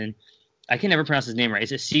guys, and I can never pronounce his name right.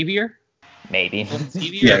 Is it Sevier? Maybe.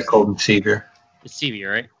 Yeah, Colton Sevier. It's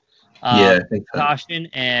Sevier, right? Yeah, I think so. Caution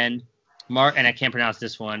and Mark, and I can't pronounce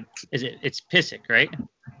this one. It's Pissick, right?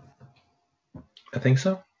 I think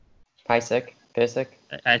so. Pissick?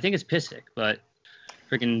 I think it's Pissick, but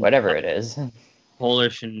freaking whatever it is.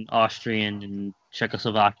 Polish and Austrian and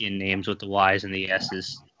Czechoslovakian names with the Y's and the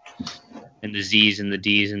S's and the Z's and the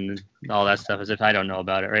D's and all that stuff, as if I don't know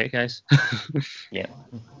about it, right, guys? Yeah.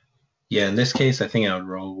 Yeah, in this case, I think I would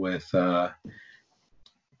roll with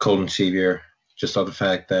Colton Sevier, just off the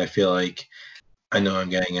fact that I feel like I know I'm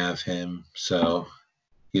getting out of him, so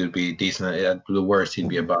he would be decent. At the worst, he'd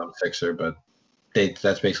be a bottom fixer, but that's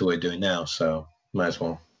basically what we're doing now, so might as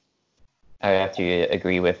well. I have to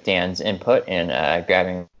agree with Dan's input in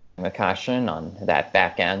grabbing McCoshen on that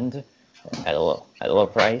back end at a low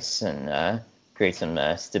price and create some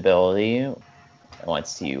stability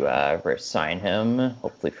once you sign him,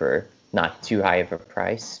 hopefully for not too high of a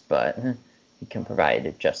price, but he can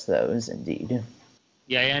provide just those indeed.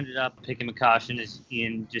 Yeah, I ended up picking McCoshen, as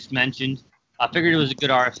Ian just mentioned. I figured it was a good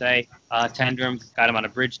RFA. Tendered him, got him on a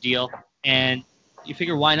bridge deal, and you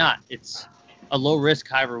figure why not? It's a low risk,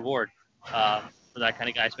 high reward for that kind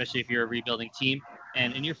of guy, especially if you're a rebuilding team.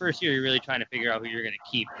 And in your first year, you're really trying to figure out who you're going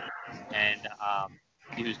to keep and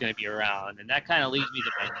who's going to be around. And that kind of leads me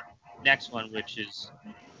to my next one, which is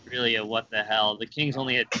really a what the hell. The Kings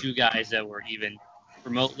only had 2 guys that were even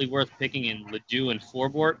remotely worth picking in Ledoux and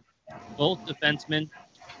Forbort, both defensemen.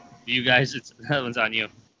 You guys, that one's on you.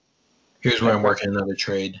 Here's where I'm working another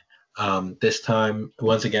trade. This time,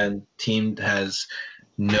 once again, team has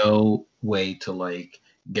no way to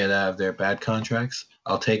get out of their bad contracts.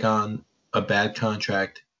 I'll take on a bad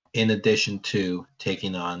contract in addition to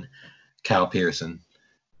taking on Cal Pearson,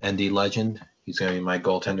 ND legend. He's going to be my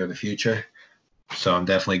goaltender of the future. So I'm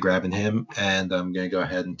definitely grabbing him, and I'm going to go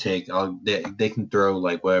ahead and take. They can throw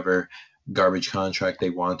whatever garbage contract they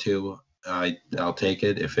want to. I'll take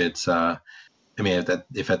it if it's.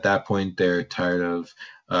 If at that point they're tired of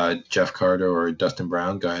Jeff Carter or Dustin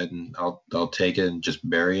Brown, go ahead and I'll take it and just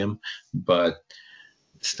bury him. But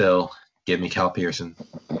still, give me Cal Pearson.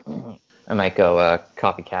 I might go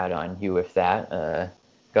copycat on you with that.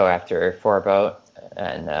 Go after Forbort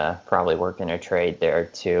and probably work in a trade there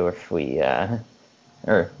too if we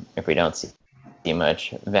don't see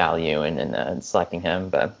much value in selecting him.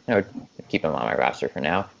 But I would keep him on my roster for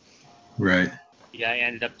now. Right. Yeah, I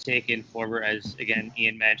ended up taking Forbort, as, again,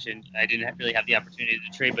 Ian mentioned. I didn't really have the opportunity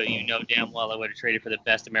to trade, but you know damn well I would have traded for the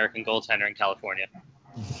best American goaltender in California.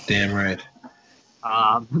 Damn right.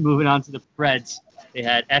 Moving on to the Preds. They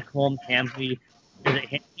had Ekholm, Hamsby.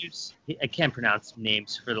 I can't pronounce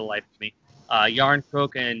names for the life of me.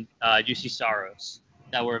 Yarncroke, and Juicy Saros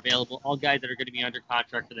that were available. All guys that are going to be under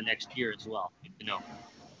contract for the next year as well. Good to know.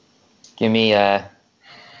 Give me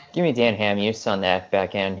Dan Hamuse on that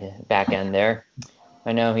back end there.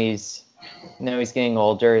 I know he's getting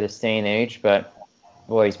older this day and age, but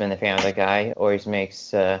I've always been a fan of the guy. Always makes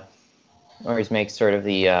sort of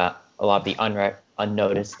a lot of the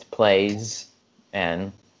unnoticed plays,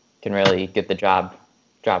 and can really get the job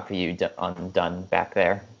for you done back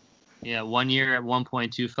there. Yeah, 1 year at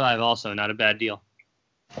 1.25, also not a bad deal.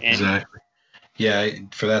 And Exactly. Yeah,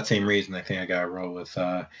 for that same reason, I think I got to roll with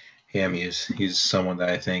Hamuse. He's someone that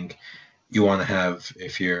I think you want to have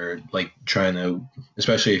if you're like trying to,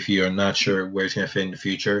 especially if you're not sure where he's going to fit in the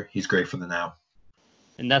future. He's great for the now.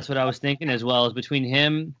 And that's what I was thinking as well. As between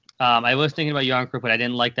him, I was thinking about Yarncroke, but I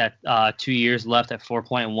didn't like that 2 years left at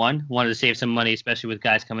 4.1. Wanted to save some money, especially with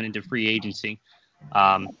guys coming into free agency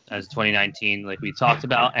as 2019, like we talked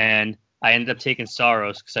about. And I ended up taking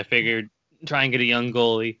Saros because I figured try and get a young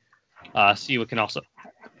goalie, see what can also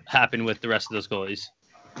happen with the rest of those goalies.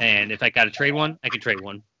 And if I got to trade one, I could trade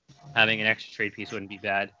one. Having an extra trade piece wouldn't be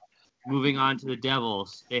bad. Moving on to the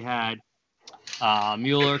Devils, they had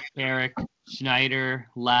Mueller, Carrick, Schneider,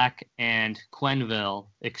 Lack, and Quenneville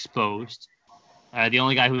exposed. The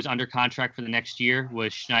only guy who was under contract for the next year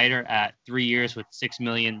was Schneider at 3 years with $6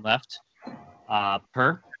 million left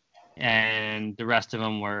per, and the rest of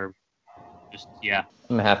them were just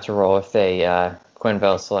I'm gonna have to roll with a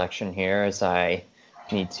Quenneville selection here, as I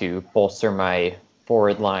need to bolster my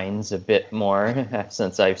forward lines a bit more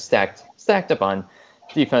since I've stacked up on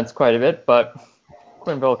defense quite a bit, but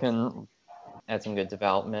Quenneville can add some good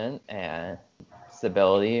development and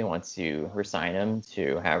stability once you resign him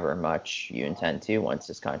to however much you intend to once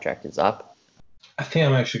his contract is up. I think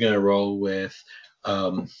I'm actually going to roll with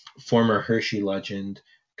former Hershey legend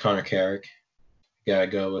Connor Carrick. Gotta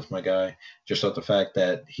go with my guy, just off the fact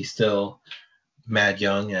that he's still mad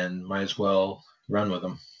young and might as well run with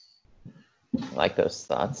him. I like those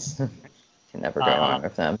thoughts. Can never go wrong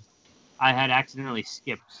with them. I had accidentally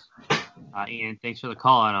skipped. Ian, thanks for the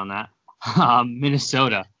call out on that.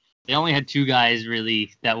 Minnesota. They only had two guys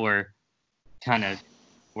really that were kind of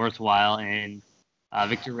worthwhile, and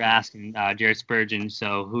Victor Rask and Jared Spurgeon.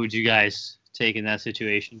 So who would you guys take in that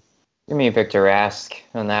situation? Give me Victor Rask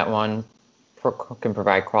on that one. Can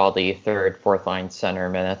provide quality third, fourth line center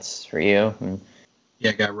minutes for you.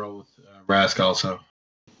 Yeah, got to roll with Rask also.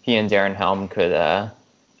 He and Darren Helm could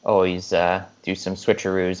always do some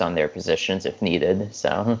switcheroos on their positions if needed.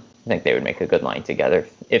 So I think they would make a good line together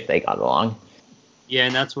if they got along. Yeah,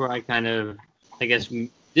 and that's where I kind of, I guess,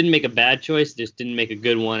 didn't make a bad choice, just didn't make a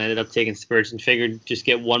good one. I ended up taking Spurgeon, figured just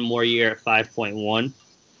get one more year at 5.1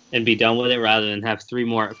 and be done with it rather than have 3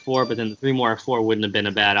 more at 4. But then the 3 more at 4 wouldn't have been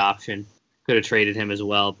a bad option. Could have traded him as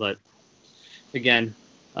well. But again,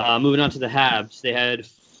 moving on to the Habs, they had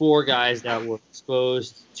 4 guys that were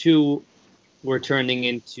exposed. 2 were turning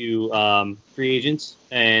into free agents,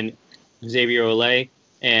 and Xavier Olay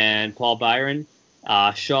and Paul Byron.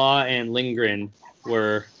 Shaw and Lindgren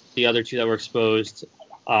were the other 2 that were exposed,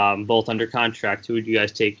 both under contract. Who would you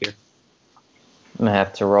guys take here? I'm going to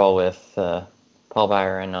have to roll with Paul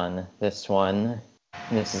Byron on this one.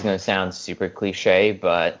 And this is going to sound super cliche,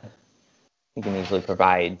 but he can easily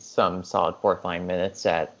provide some solid fourth line minutes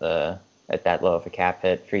at that low of a cap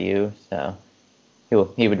hit for you. So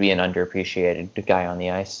he would be an underappreciated guy on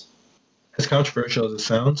the ice. As controversial as it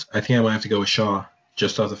sounds, I think I might have to go with Shaw,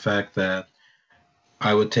 just off the fact that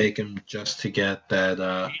I would take him just to get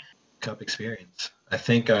that cup experience. I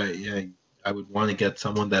think I would want to get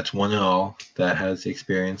someone that's won it all, that has the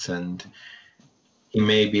experience, and he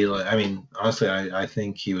may be like, I mean, honestly, I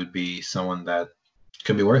think he would be someone that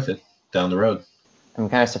could be worth it down the road. I'm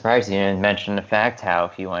kind of surprised you didn't mention the fact how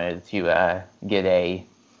if you wanted to get a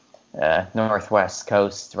Northwest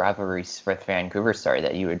Coast rivalry with Vancouver star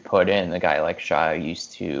that you would put in a guy like Shaw who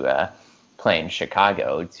used to play in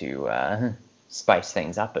Chicago to spice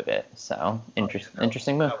things up a bit. So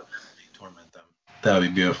interesting move. That would definitely torment them. That would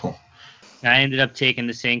be beautiful. I ended up taking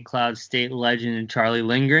the St. Cloud State legend and Charlie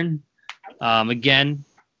Lindgren. Again,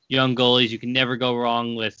 young goalies, you can never go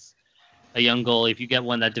wrong with a young goalie. If you get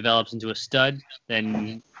one that develops into a stud,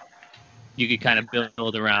 then you could kind of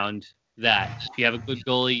build around that. If you have a good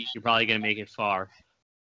goalie, you're probably going to make it far.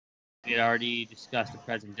 We had already discussed the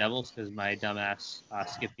present Devils because my dumbass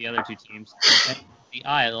skipped the other 2 teams. And the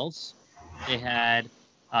Isles, they had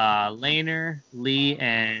Lehner, Lee,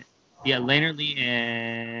 and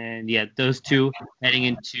those 2 heading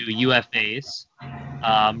into UFAs.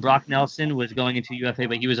 Brock Nelson was going into UFA,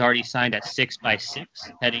 but he was already signed at 6x6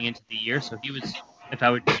 heading into the year. So if I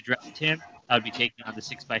would draft him, I would be taking on the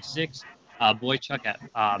 6x6. Boychuk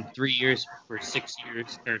at 3 years for 6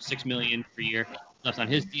 years or $6 million per year left on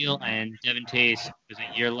his deal, and Devin Tays was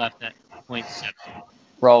a year left at 0.7.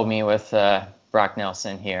 Roll me with Brock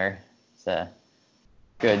Nelson here. It's a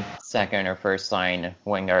good second or first line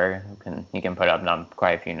winger. He can put up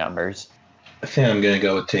quite a few numbers. I think I'm going to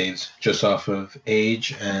go with Taves just off of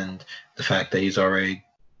age and the fact that he's already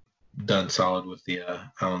done solid with the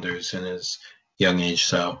Islanders in his young age.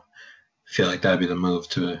 So I feel like that'd be the move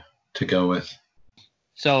to go with.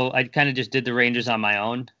 So I kind of just did the Rangers on my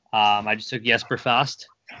own. I just took Jesper Fast.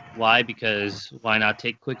 Why? Because why not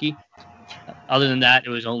take Quickie? Other than that, it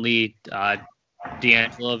was only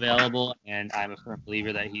D'Angelo available, and I'm a firm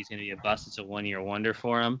believer that he's going to be a bust. It's a one-year wonder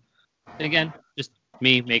for him. And again, just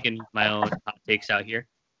me making my own hot takes out here.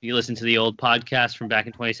 If you listen to the old podcast from back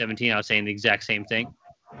in 2017, I was saying the exact same thing.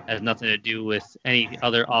 It has nothing to do with any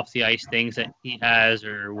other off-the-ice things that he has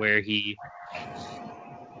or where he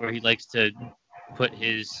likes to put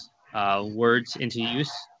his words into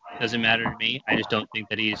use. Doesn't matter to me. I just don't think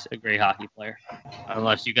that he's a great hockey player.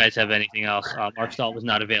 Unless you guys have anything else. Mark Stahl was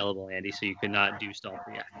not available, Andy, so you could not do Stahl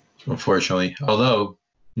for Yak. Unfortunately. Although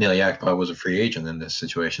Neil Yakupov was a free agent in this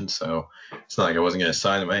situation, so it's not like I wasn't going to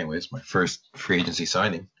sign him anyways. My first free agency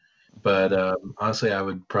signing. But honestly, I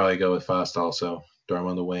would probably go with Fast also. Throw him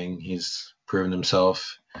on the wing. He's proven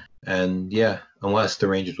himself. And yeah, unless the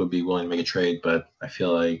Rangers would be willing to make a trade, but I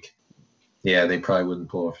feel like, yeah, they probably wouldn't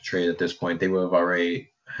pull off a trade at this point. They would have already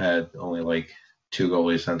had only like 2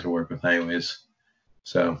 goalies sent to work with anyways.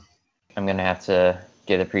 So I'm going to have to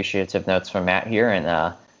get appreciative notes from Matt here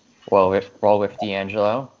and roll with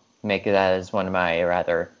D'Angelo. Make that as one of my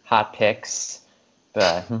rather hot picks.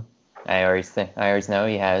 But I always know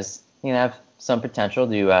he has have some potential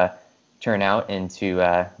to turn out into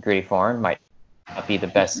gritty form. Might not be the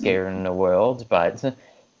best skater in the world, but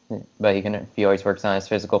if he always works on his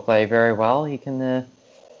physical play very well, he can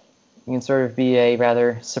sort of be a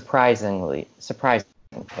rather surprising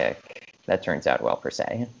pick that turns out well per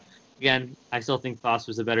se. Again, I still think Foss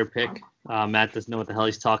was a better pick. Matt doesn't know what the hell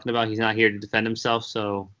he's talking about. He's not here to defend himself,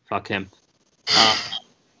 so fuck him.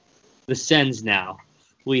 The Sens now.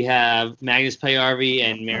 We have Magnus Pajärvi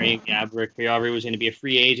and Marian Gaborik. Pajärvi was going to be a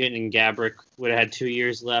free agent, and Gaborik would have had 2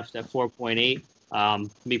 years left at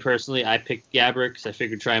 4.8. Me personally, I picked Gaborik because I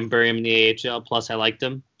figured try and bury him in the AHL. Plus, I liked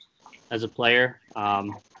him as a player.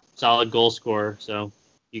 Solid goal scorer. So,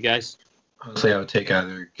 you guys? Honestly, I would take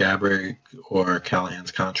either Gaborik or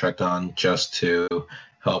Callahan's contract on just to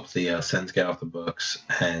help the Sens get off the books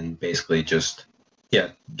and basically just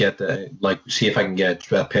get see if I can get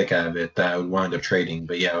a pick out of it that I would wind up trading.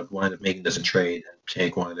 But yeah, I would wind up making this a trade and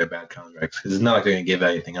take one of their bad contracts because it's not like they're going to give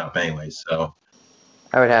anything up anyways. So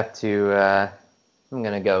I would have to, I'm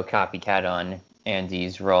going to go copycat on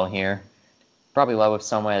Andy's role here. Probably low with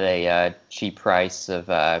someone at a cheap price of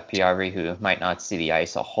Pajärvi who might not see the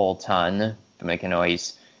ice a whole ton, but they can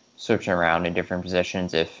always switch around in different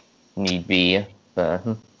positions if need be. But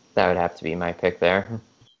that would have to be my pick there.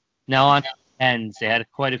 Now on ends, they had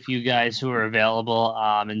quite a few guys who were available,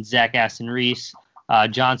 and Zach Aston Reese,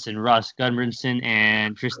 Johnson, Russ, Gudbranson,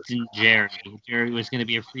 and Tristan Jarry. Jarry was going to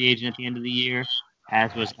be a free agent at the end of the year,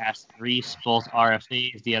 as was Aston Reese, both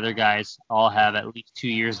RFAs. The other guys all have at least 2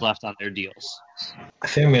 years left on their deals. I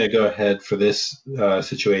think I'm going to go ahead for this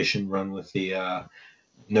situation, run with the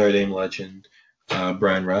Notre Dame legend,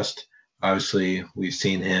 Brian Rust. Obviously, we've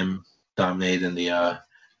seen him dominate in the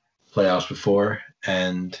playoffs before,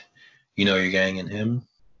 and you're getting in him.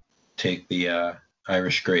 Take the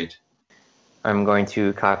Irish great. I'm going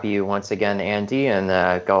to copy you once again, Andy, and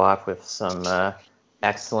go off with some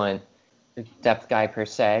excellent depth guy per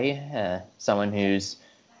se. Someone who's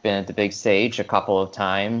been at the big stage a couple of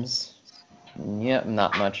times. Yep,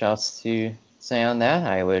 not much else to say on that.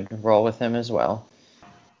 I would roll with him as well.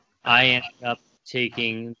 I ended up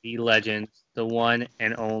taking the legend, the one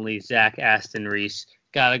and only Zach Aston Reese.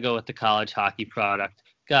 Gotta go with the college hockey product.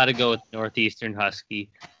 Gotta go with Northeastern Husky.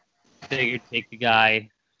 Figured take the guy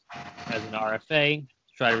as an RFA,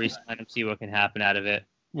 try to re-sign him, see what can happen out of it.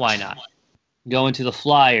 Why not? Going to the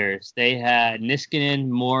Flyers, they had Niskanen,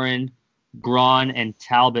 Morin, Braun, and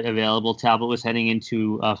Talbot available. Talbot was heading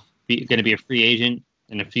into going to be a free agent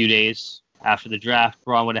in a few days after the draft.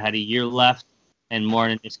 Braun would have had a year left, and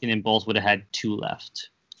Morin and Niskanen both would have had 2 left.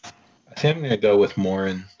 I think I'm going to go with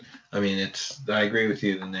Morin. I mean, I agree with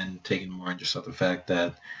you, and then taking Morin just off the fact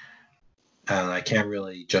that I can't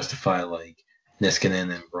really justify like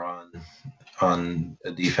Niskanen and Braun on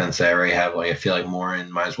a defense that I already have. Like, I feel like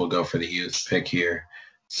Morin might as well go for the youth pick here.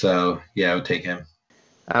 So yeah, I would take him.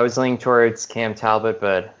 I was leaning towards Cam Talbot,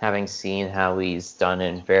 but having seen how he's done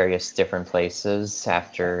in various different places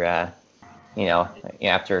after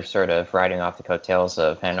after sort of riding off the coattails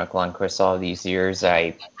of Henrik Lundqvist all these years,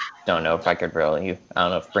 I don't know if I could really. I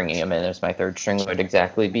don't know if bringing him in as my third string would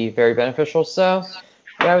exactly be very beneficial. So,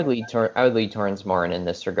 yeah, I would lead towards Morin in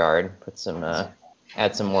this regard.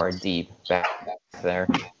 Add some more deep back there.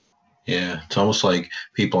 Yeah, it's almost like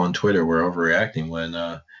people on Twitter were overreacting when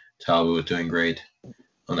Talbot was doing great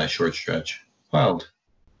on that short stretch. Wild.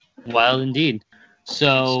 Indeed.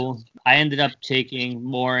 So I ended up taking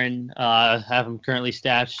Morin, have him currently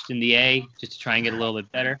stashed in the A just to try and get a little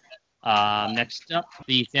bit better. Next up,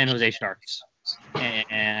 the San Jose Sharks.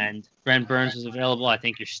 And Brent Burns is available. I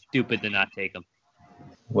think you're stupid to not take him.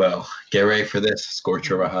 Well, get ready for this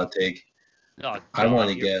scorcher of a hot take. Oh, I want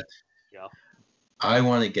to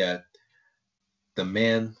get the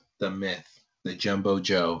man, the myth, the Jumbo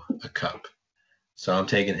Joe a cup. So I'm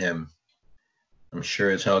taking him. I'm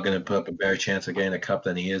sure as hell going to put up a better chance of getting a cup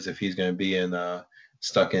than he is if he's going to be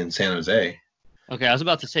stuck in San Jose. Okay, I was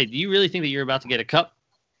about to say, do you really think that you're about to get a cup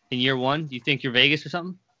in year one? Do you think you're Vegas or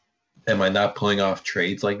something? Am I not pulling off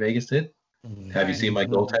trades like Vegas did? Have you seen my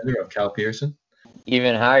goaltender of Cal Pearson?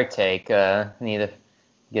 Even higher take. Need to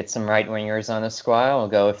get some right wingers on the squad. I'll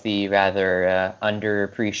go with the rather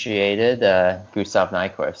underappreciated Gustav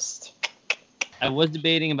Nyquist. I was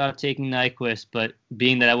debating about taking Nyquist, but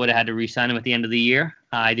being that I would have had to re-sign him at the end of the year,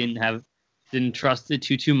 I didn't trust it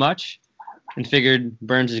too much, and figured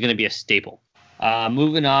Burns is going to be a staple.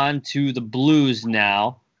 Moving on to the Blues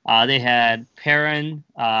now. They had Perrin,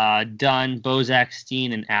 Dunn, Bozak,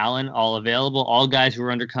 Steen, and Allen all available. All guys who were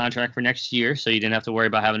under contract for next year, so you didn't have to worry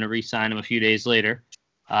about having to re-sign them a few days later.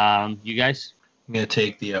 You guys? I'm going to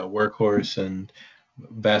take the workhorse and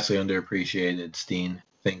vastly underappreciated Steen.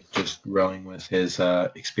 I think just rowing with his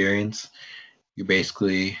experience, you're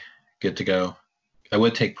basically good to go. I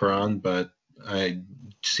would take Perron, but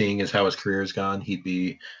seeing as how his career has gone, he'd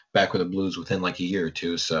be back with the Blues within like a year or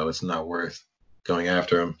two, so it's not worth going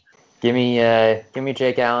after him. Give me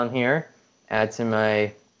Jake Allen here. Add to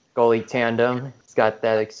my goalie tandem. He's got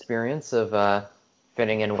that experience of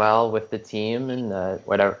fitting in well with the team and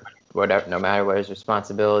whatever, no matter what his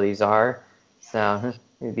responsibilities are. So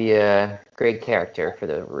he'd be a great character for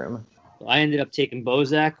the room. I ended up taking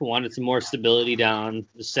Bozak. Wanted some more stability down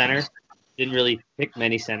the center. Didn't really pick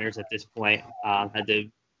many centers at this point. Had to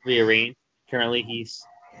rearrange. Currently, he's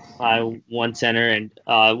one center. And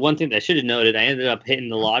one thing that I should have noted, I ended up hitting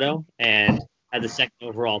the lotto and had the second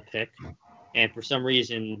overall pick. And for some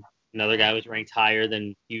reason, another guy was ranked higher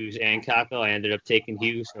than Hughes and Kakko. I ended up taking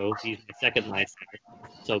Hughes, so he's my second line center.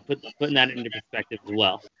 So putting that into perspective as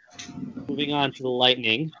well. Moving on to the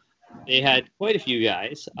Lightning, they had quite a few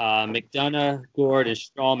guys. McDonough, Gord, and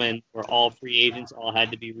Strawman were all free agents, all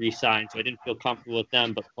had to be re-signed, so I didn't feel comfortable with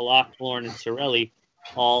them. But Polak, Florin, and Cirelli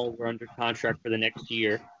all were under contract for the next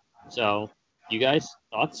year. So, you guys,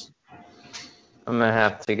 thoughts? I'm going to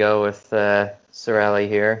have to go with Cirelli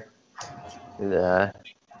here.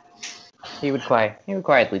 He would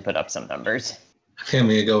quietly put up some numbers. I think I'm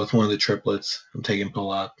going to go with one of the triplets. I'm taking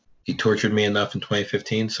Polak. He tortured me enough in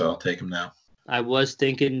 2015, so I'll take him now. I was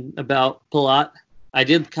thinking about Palat. I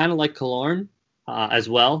did kind of like Killorn as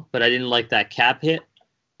well, but I didn't like that cap hit.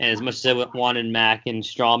 And as much as I wanted Mac and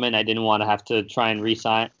Strawman, I didn't want to have to try and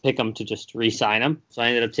pick them to just re-sign them. So I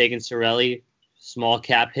ended up taking Cirelli, small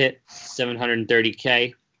cap hit,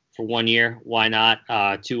 $730K for 1 year. Why not?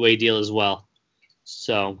 Two-way deal as well.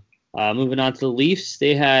 So moving on to the Leafs,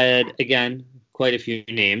 they had, again, quite a few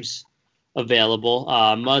names available.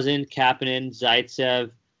 Muzzin, Kapanen,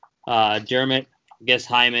 Zaitsev, Dermott, I guess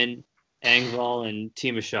Hyman, Engvall, and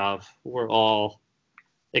Timashov were all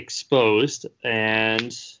exposed.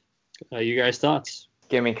 And you guys' thoughts?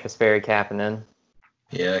 Give me Kasperi Kapanen.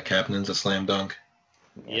 Yeah, Kapanen's a slam dunk.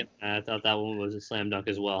 Yep, I thought that one was a slam dunk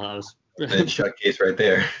as well. That was and shot case right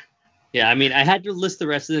there. Yeah, I mean, I had to list the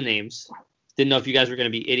rest of the names. Didn't know if you guys were going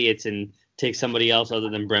to be idiots and take somebody else other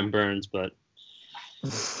than Brent Burns, but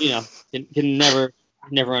can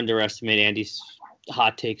never underestimate Andy's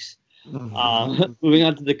hot takes. Moving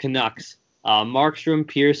on to the Canucks, Markstrom,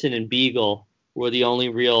 Pearson, and Beagle were the only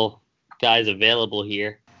real guys available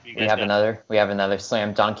here. We have another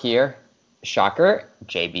slam dunk here. Shocker,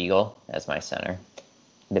 Jay Beagle as my center,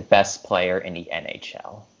 the best player in the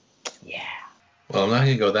NHL. Yeah. Well, I'm not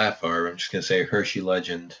gonna go that far. I'm just gonna say Hershey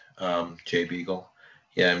legend, Jay Beagle.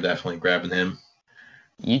 Yeah, I'm definitely grabbing him.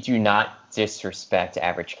 You do not disrespect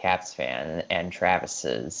Average Caps fan and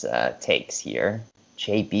Travis's takes here.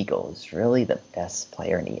 Jay Beagle is really the best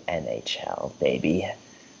player in the NHL, baby.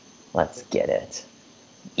 Let's get it.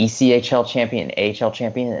 ECHL champion, AHL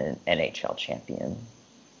champion, and NHL champion.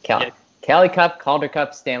 Kelly Cup, Calder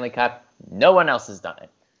Cup, Stanley Cup. No one else has done it.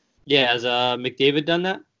 Yeah, has McDavid done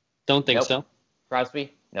that? Don't think Nope. so.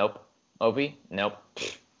 Crosby? Nope. Ovi? Nope.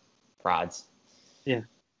 Frauds. Yeah,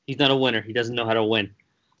 he's not a winner. He doesn't know how to win.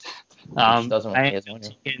 He just doesn't. I He ended doesn't up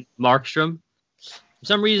win. taking Markstrom. For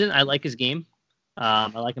some reason, I like his game. I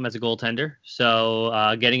like him as a goaltender.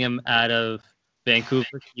 So getting him out of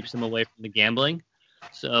Vancouver keeps him away from the gambling.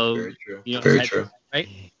 So, Very true. you know, Very true. right?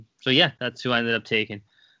 So, yeah, that's who I ended up taking.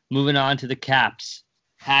 Moving on to the Caps.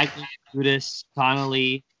 Hagelin, Judas,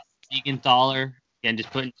 Connolly, Siegenthaler. Again,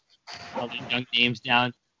 just putting all the young names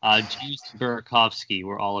down. Juice, Burakovsky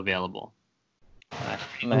were all available. I'm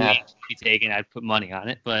gonna have, To be taken. I'd put money on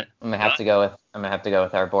it, but I'm gonna have to go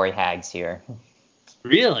with our boy Hags here.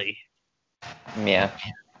 really, Yeah.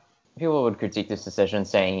 People would critique this decision,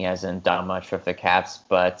 saying he hasn't done much with the Caps,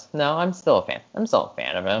 but no, I'm still a fan. I'm still a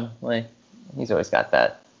fan of him. Like, he's always got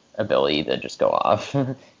that ability to just go off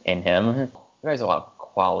in him. He has a lot of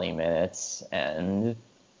quality minutes, and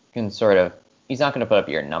can sort of. He's not going to put up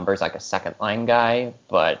your numbers like a second line guy,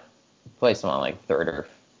 but play someone like third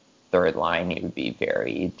line, he would be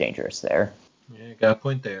very dangerous there. Yeah, got a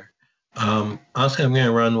point there. Honestly, I'm going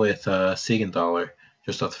to run with Siegenthaler,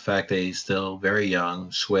 just off the fact that he's still very young,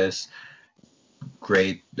 Swiss,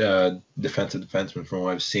 great defensive defenseman from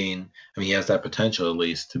what I've seen. I mean, he has that potential at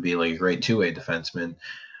least to be like a great two-way defenseman,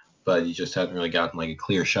 but he just hasn't really gotten like a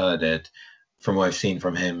clear shot at it from what I've seen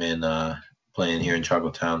from him in playing here in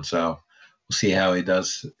Chocolatown. So we'll see how he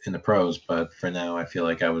does in the pros. But for now, I feel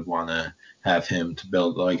like I would want to have him to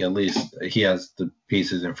build, like at least he has the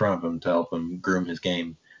pieces in front of him to help him groom his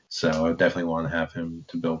game. So I definitely want to have him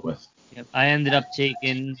to build with. yep. I ended up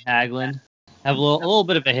taking Hagelin. Have a little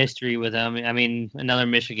bit of a history with him. I mean, another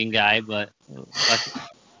Michigan guy, but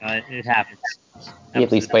it happens. He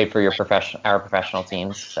at least played for our professional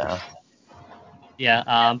teams, so.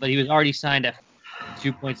 Yeah, but he was already signed at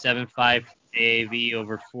 2.75 AAV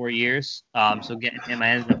over 4 years. So getting him, I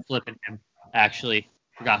ended up flipping him. Actually,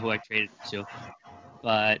 forgot who I traded to,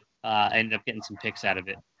 but I ended up getting some picks out of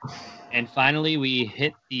it. And finally, we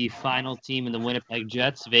hit the final team in the Winnipeg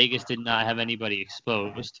Jets. Vegas did not have anybody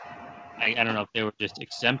exposed. I don't know if they were just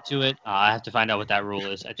exempt to it. I have to find out what that rule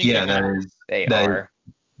is. I think Yeah, that is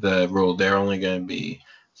the rule. They're only going to be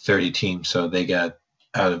 30 teams, so they got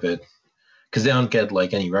out of it because they don't get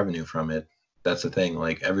like any revenue from it. That's the thing.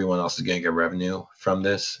 Like everyone else is going to get revenue from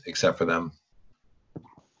this except for them.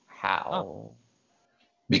 How? Oh.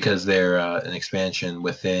 Because they're an expansion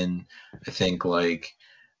within, I think, like,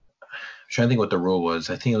 I'm trying to think what the rule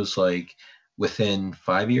was. I think it was like within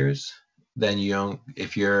 5 years. Then you don't,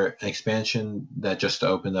 if you're an expansion that just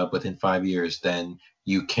opened up within 5 years, then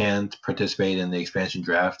you can't participate in the expansion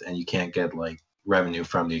draft and you can't get like revenue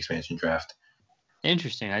from the expansion draft.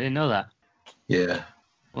 Interesting. I didn't know that. Yeah.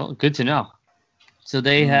 Well, good to know. So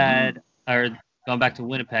they had, or going back to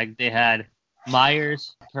Winnipeg, they had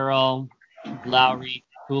Myers, Pearl, Lowry,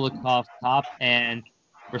 Kulikov, Top, and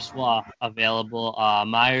Brossois available.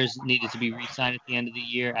 Myers needed to be re-signed at the end of the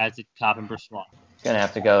year, as did Top and Brossois. Gonna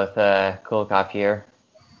have to go with Kulikov here.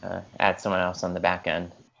 Add someone else on the back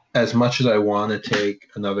end. As much as I want to take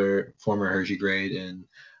another former Hershey grade in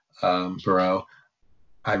Burrow,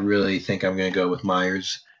 I really think I'm going to go with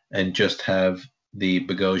Myers and just have the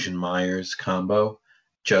Bogosian-Myers combo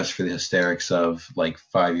just for the hysterics of like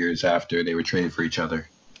 5 years after they were traded for each other.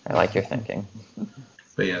 I like your thinking.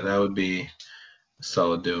 But yeah, that would be a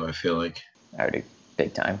solid duo, I feel like. I would do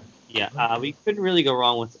big time. Yeah, we couldn't really go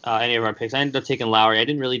wrong with any of our picks. I ended up taking Lowry. I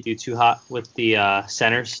didn't really do too hot with the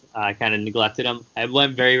centers. I kind of neglected them. I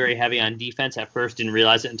went very, very heavy on defense at first. Didn't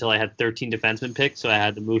realize it until I had 13 defenseman picks, so I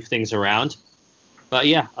had to move things around. But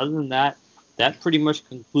yeah, other than that, that pretty much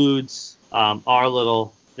concludes our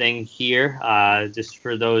little thing here. Just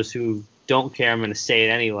for those who don't care, I'm going to say it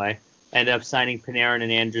anyway. Ended up signing Panarin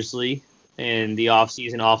and Anders Lee in the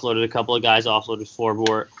offseason. Offloaded a couple of guys. Offloaded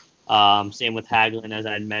Forbort. Same with Hagelin, as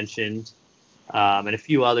I had mentioned, and a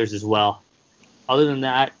few others as well. Other than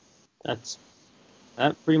that,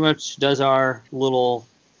 that pretty much does our little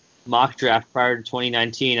mock draft prior to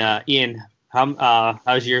 2019. Ian,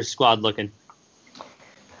 how's your squad looking?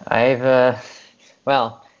 I've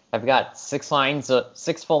got six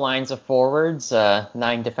full lines of forwards, 9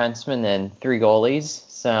 defensemen, and 3 goalies.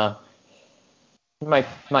 So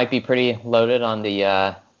might be pretty loaded on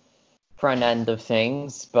the front end of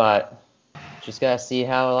things, but just gotta see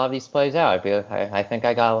how a lot of these plays out. I think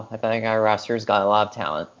our roster's got a lot of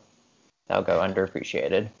talent. That'll go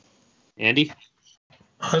underappreciated. Andy?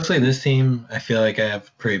 Honestly, this team, I feel like I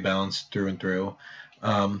have pretty balanced through and through.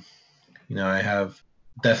 I have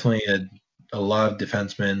definitely a lot of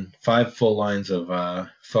defensemen, 5 full lines of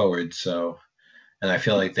forwards. So, and I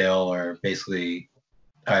feel like they all are basically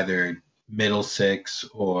either middle six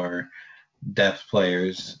or depth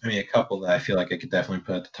players. I mean, a couple that I feel like I could definitely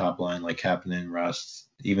put at the top line, like Kapanen, Rust,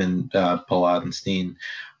 even Palat and Steen.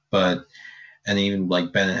 But and even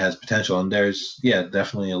like Bennett has potential. And there's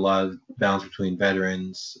definitely a lot of balance between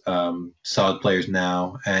veterans, solid players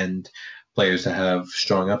now, and players that have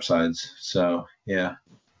strong upsides. So yeah.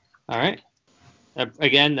 All right.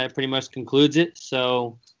 Again, that pretty much concludes it.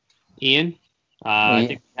 So, Ian, I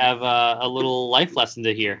think we have a little life lesson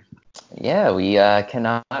to hear. Yeah, we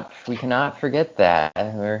cannot forget that.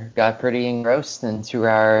 We got pretty engrossed into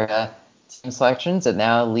our team selections. It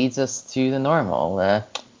now leads us to the normal.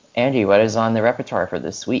 Andy, what is on the repertoire for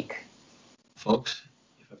this week? Folks,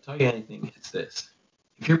 if I've taught you anything, it's this.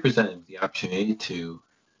 If you're presented with the opportunity to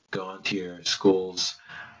go onto your school's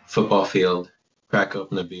football field, crack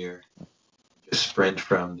open a beer, just sprint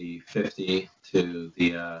from the 50 to the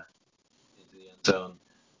into the end zone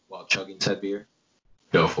while chugging said beer,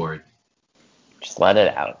 go for it. Just let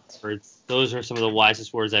it out. Those are some of the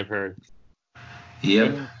wisest words I've heard.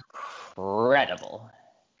 Yep. Incredible.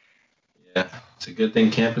 Yeah, it's a good thing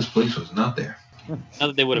Campus Police was not there. Not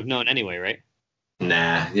that they would have known anyway, right?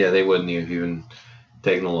 Nah, yeah, they wouldn't have even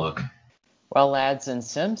taken a look. Well, lads and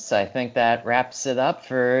simps, I think that wraps it up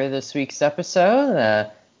for this week's episode.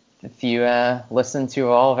 If you listened to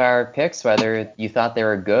all of our picks, whether you thought they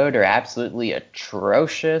were good or absolutely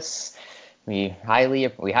atrocious, we highly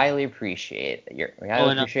appreciate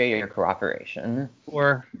your cooperation.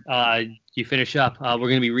 Before you finish up, we're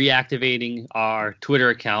going to be reactivating our Twitter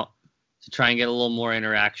account to try and get a little more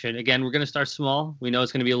interaction. Again, we're going to start small. We know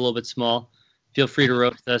it's going to be a little bit small. Feel free to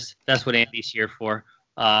roast us. That's what Andy's here for.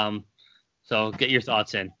 So get your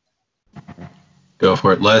thoughts in. Go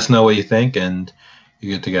for it. Let us know what you think, and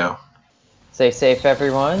you're good to go. Stay safe,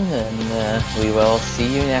 everyone, and we will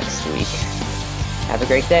see you next week. Have a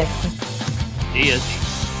great day. See ya.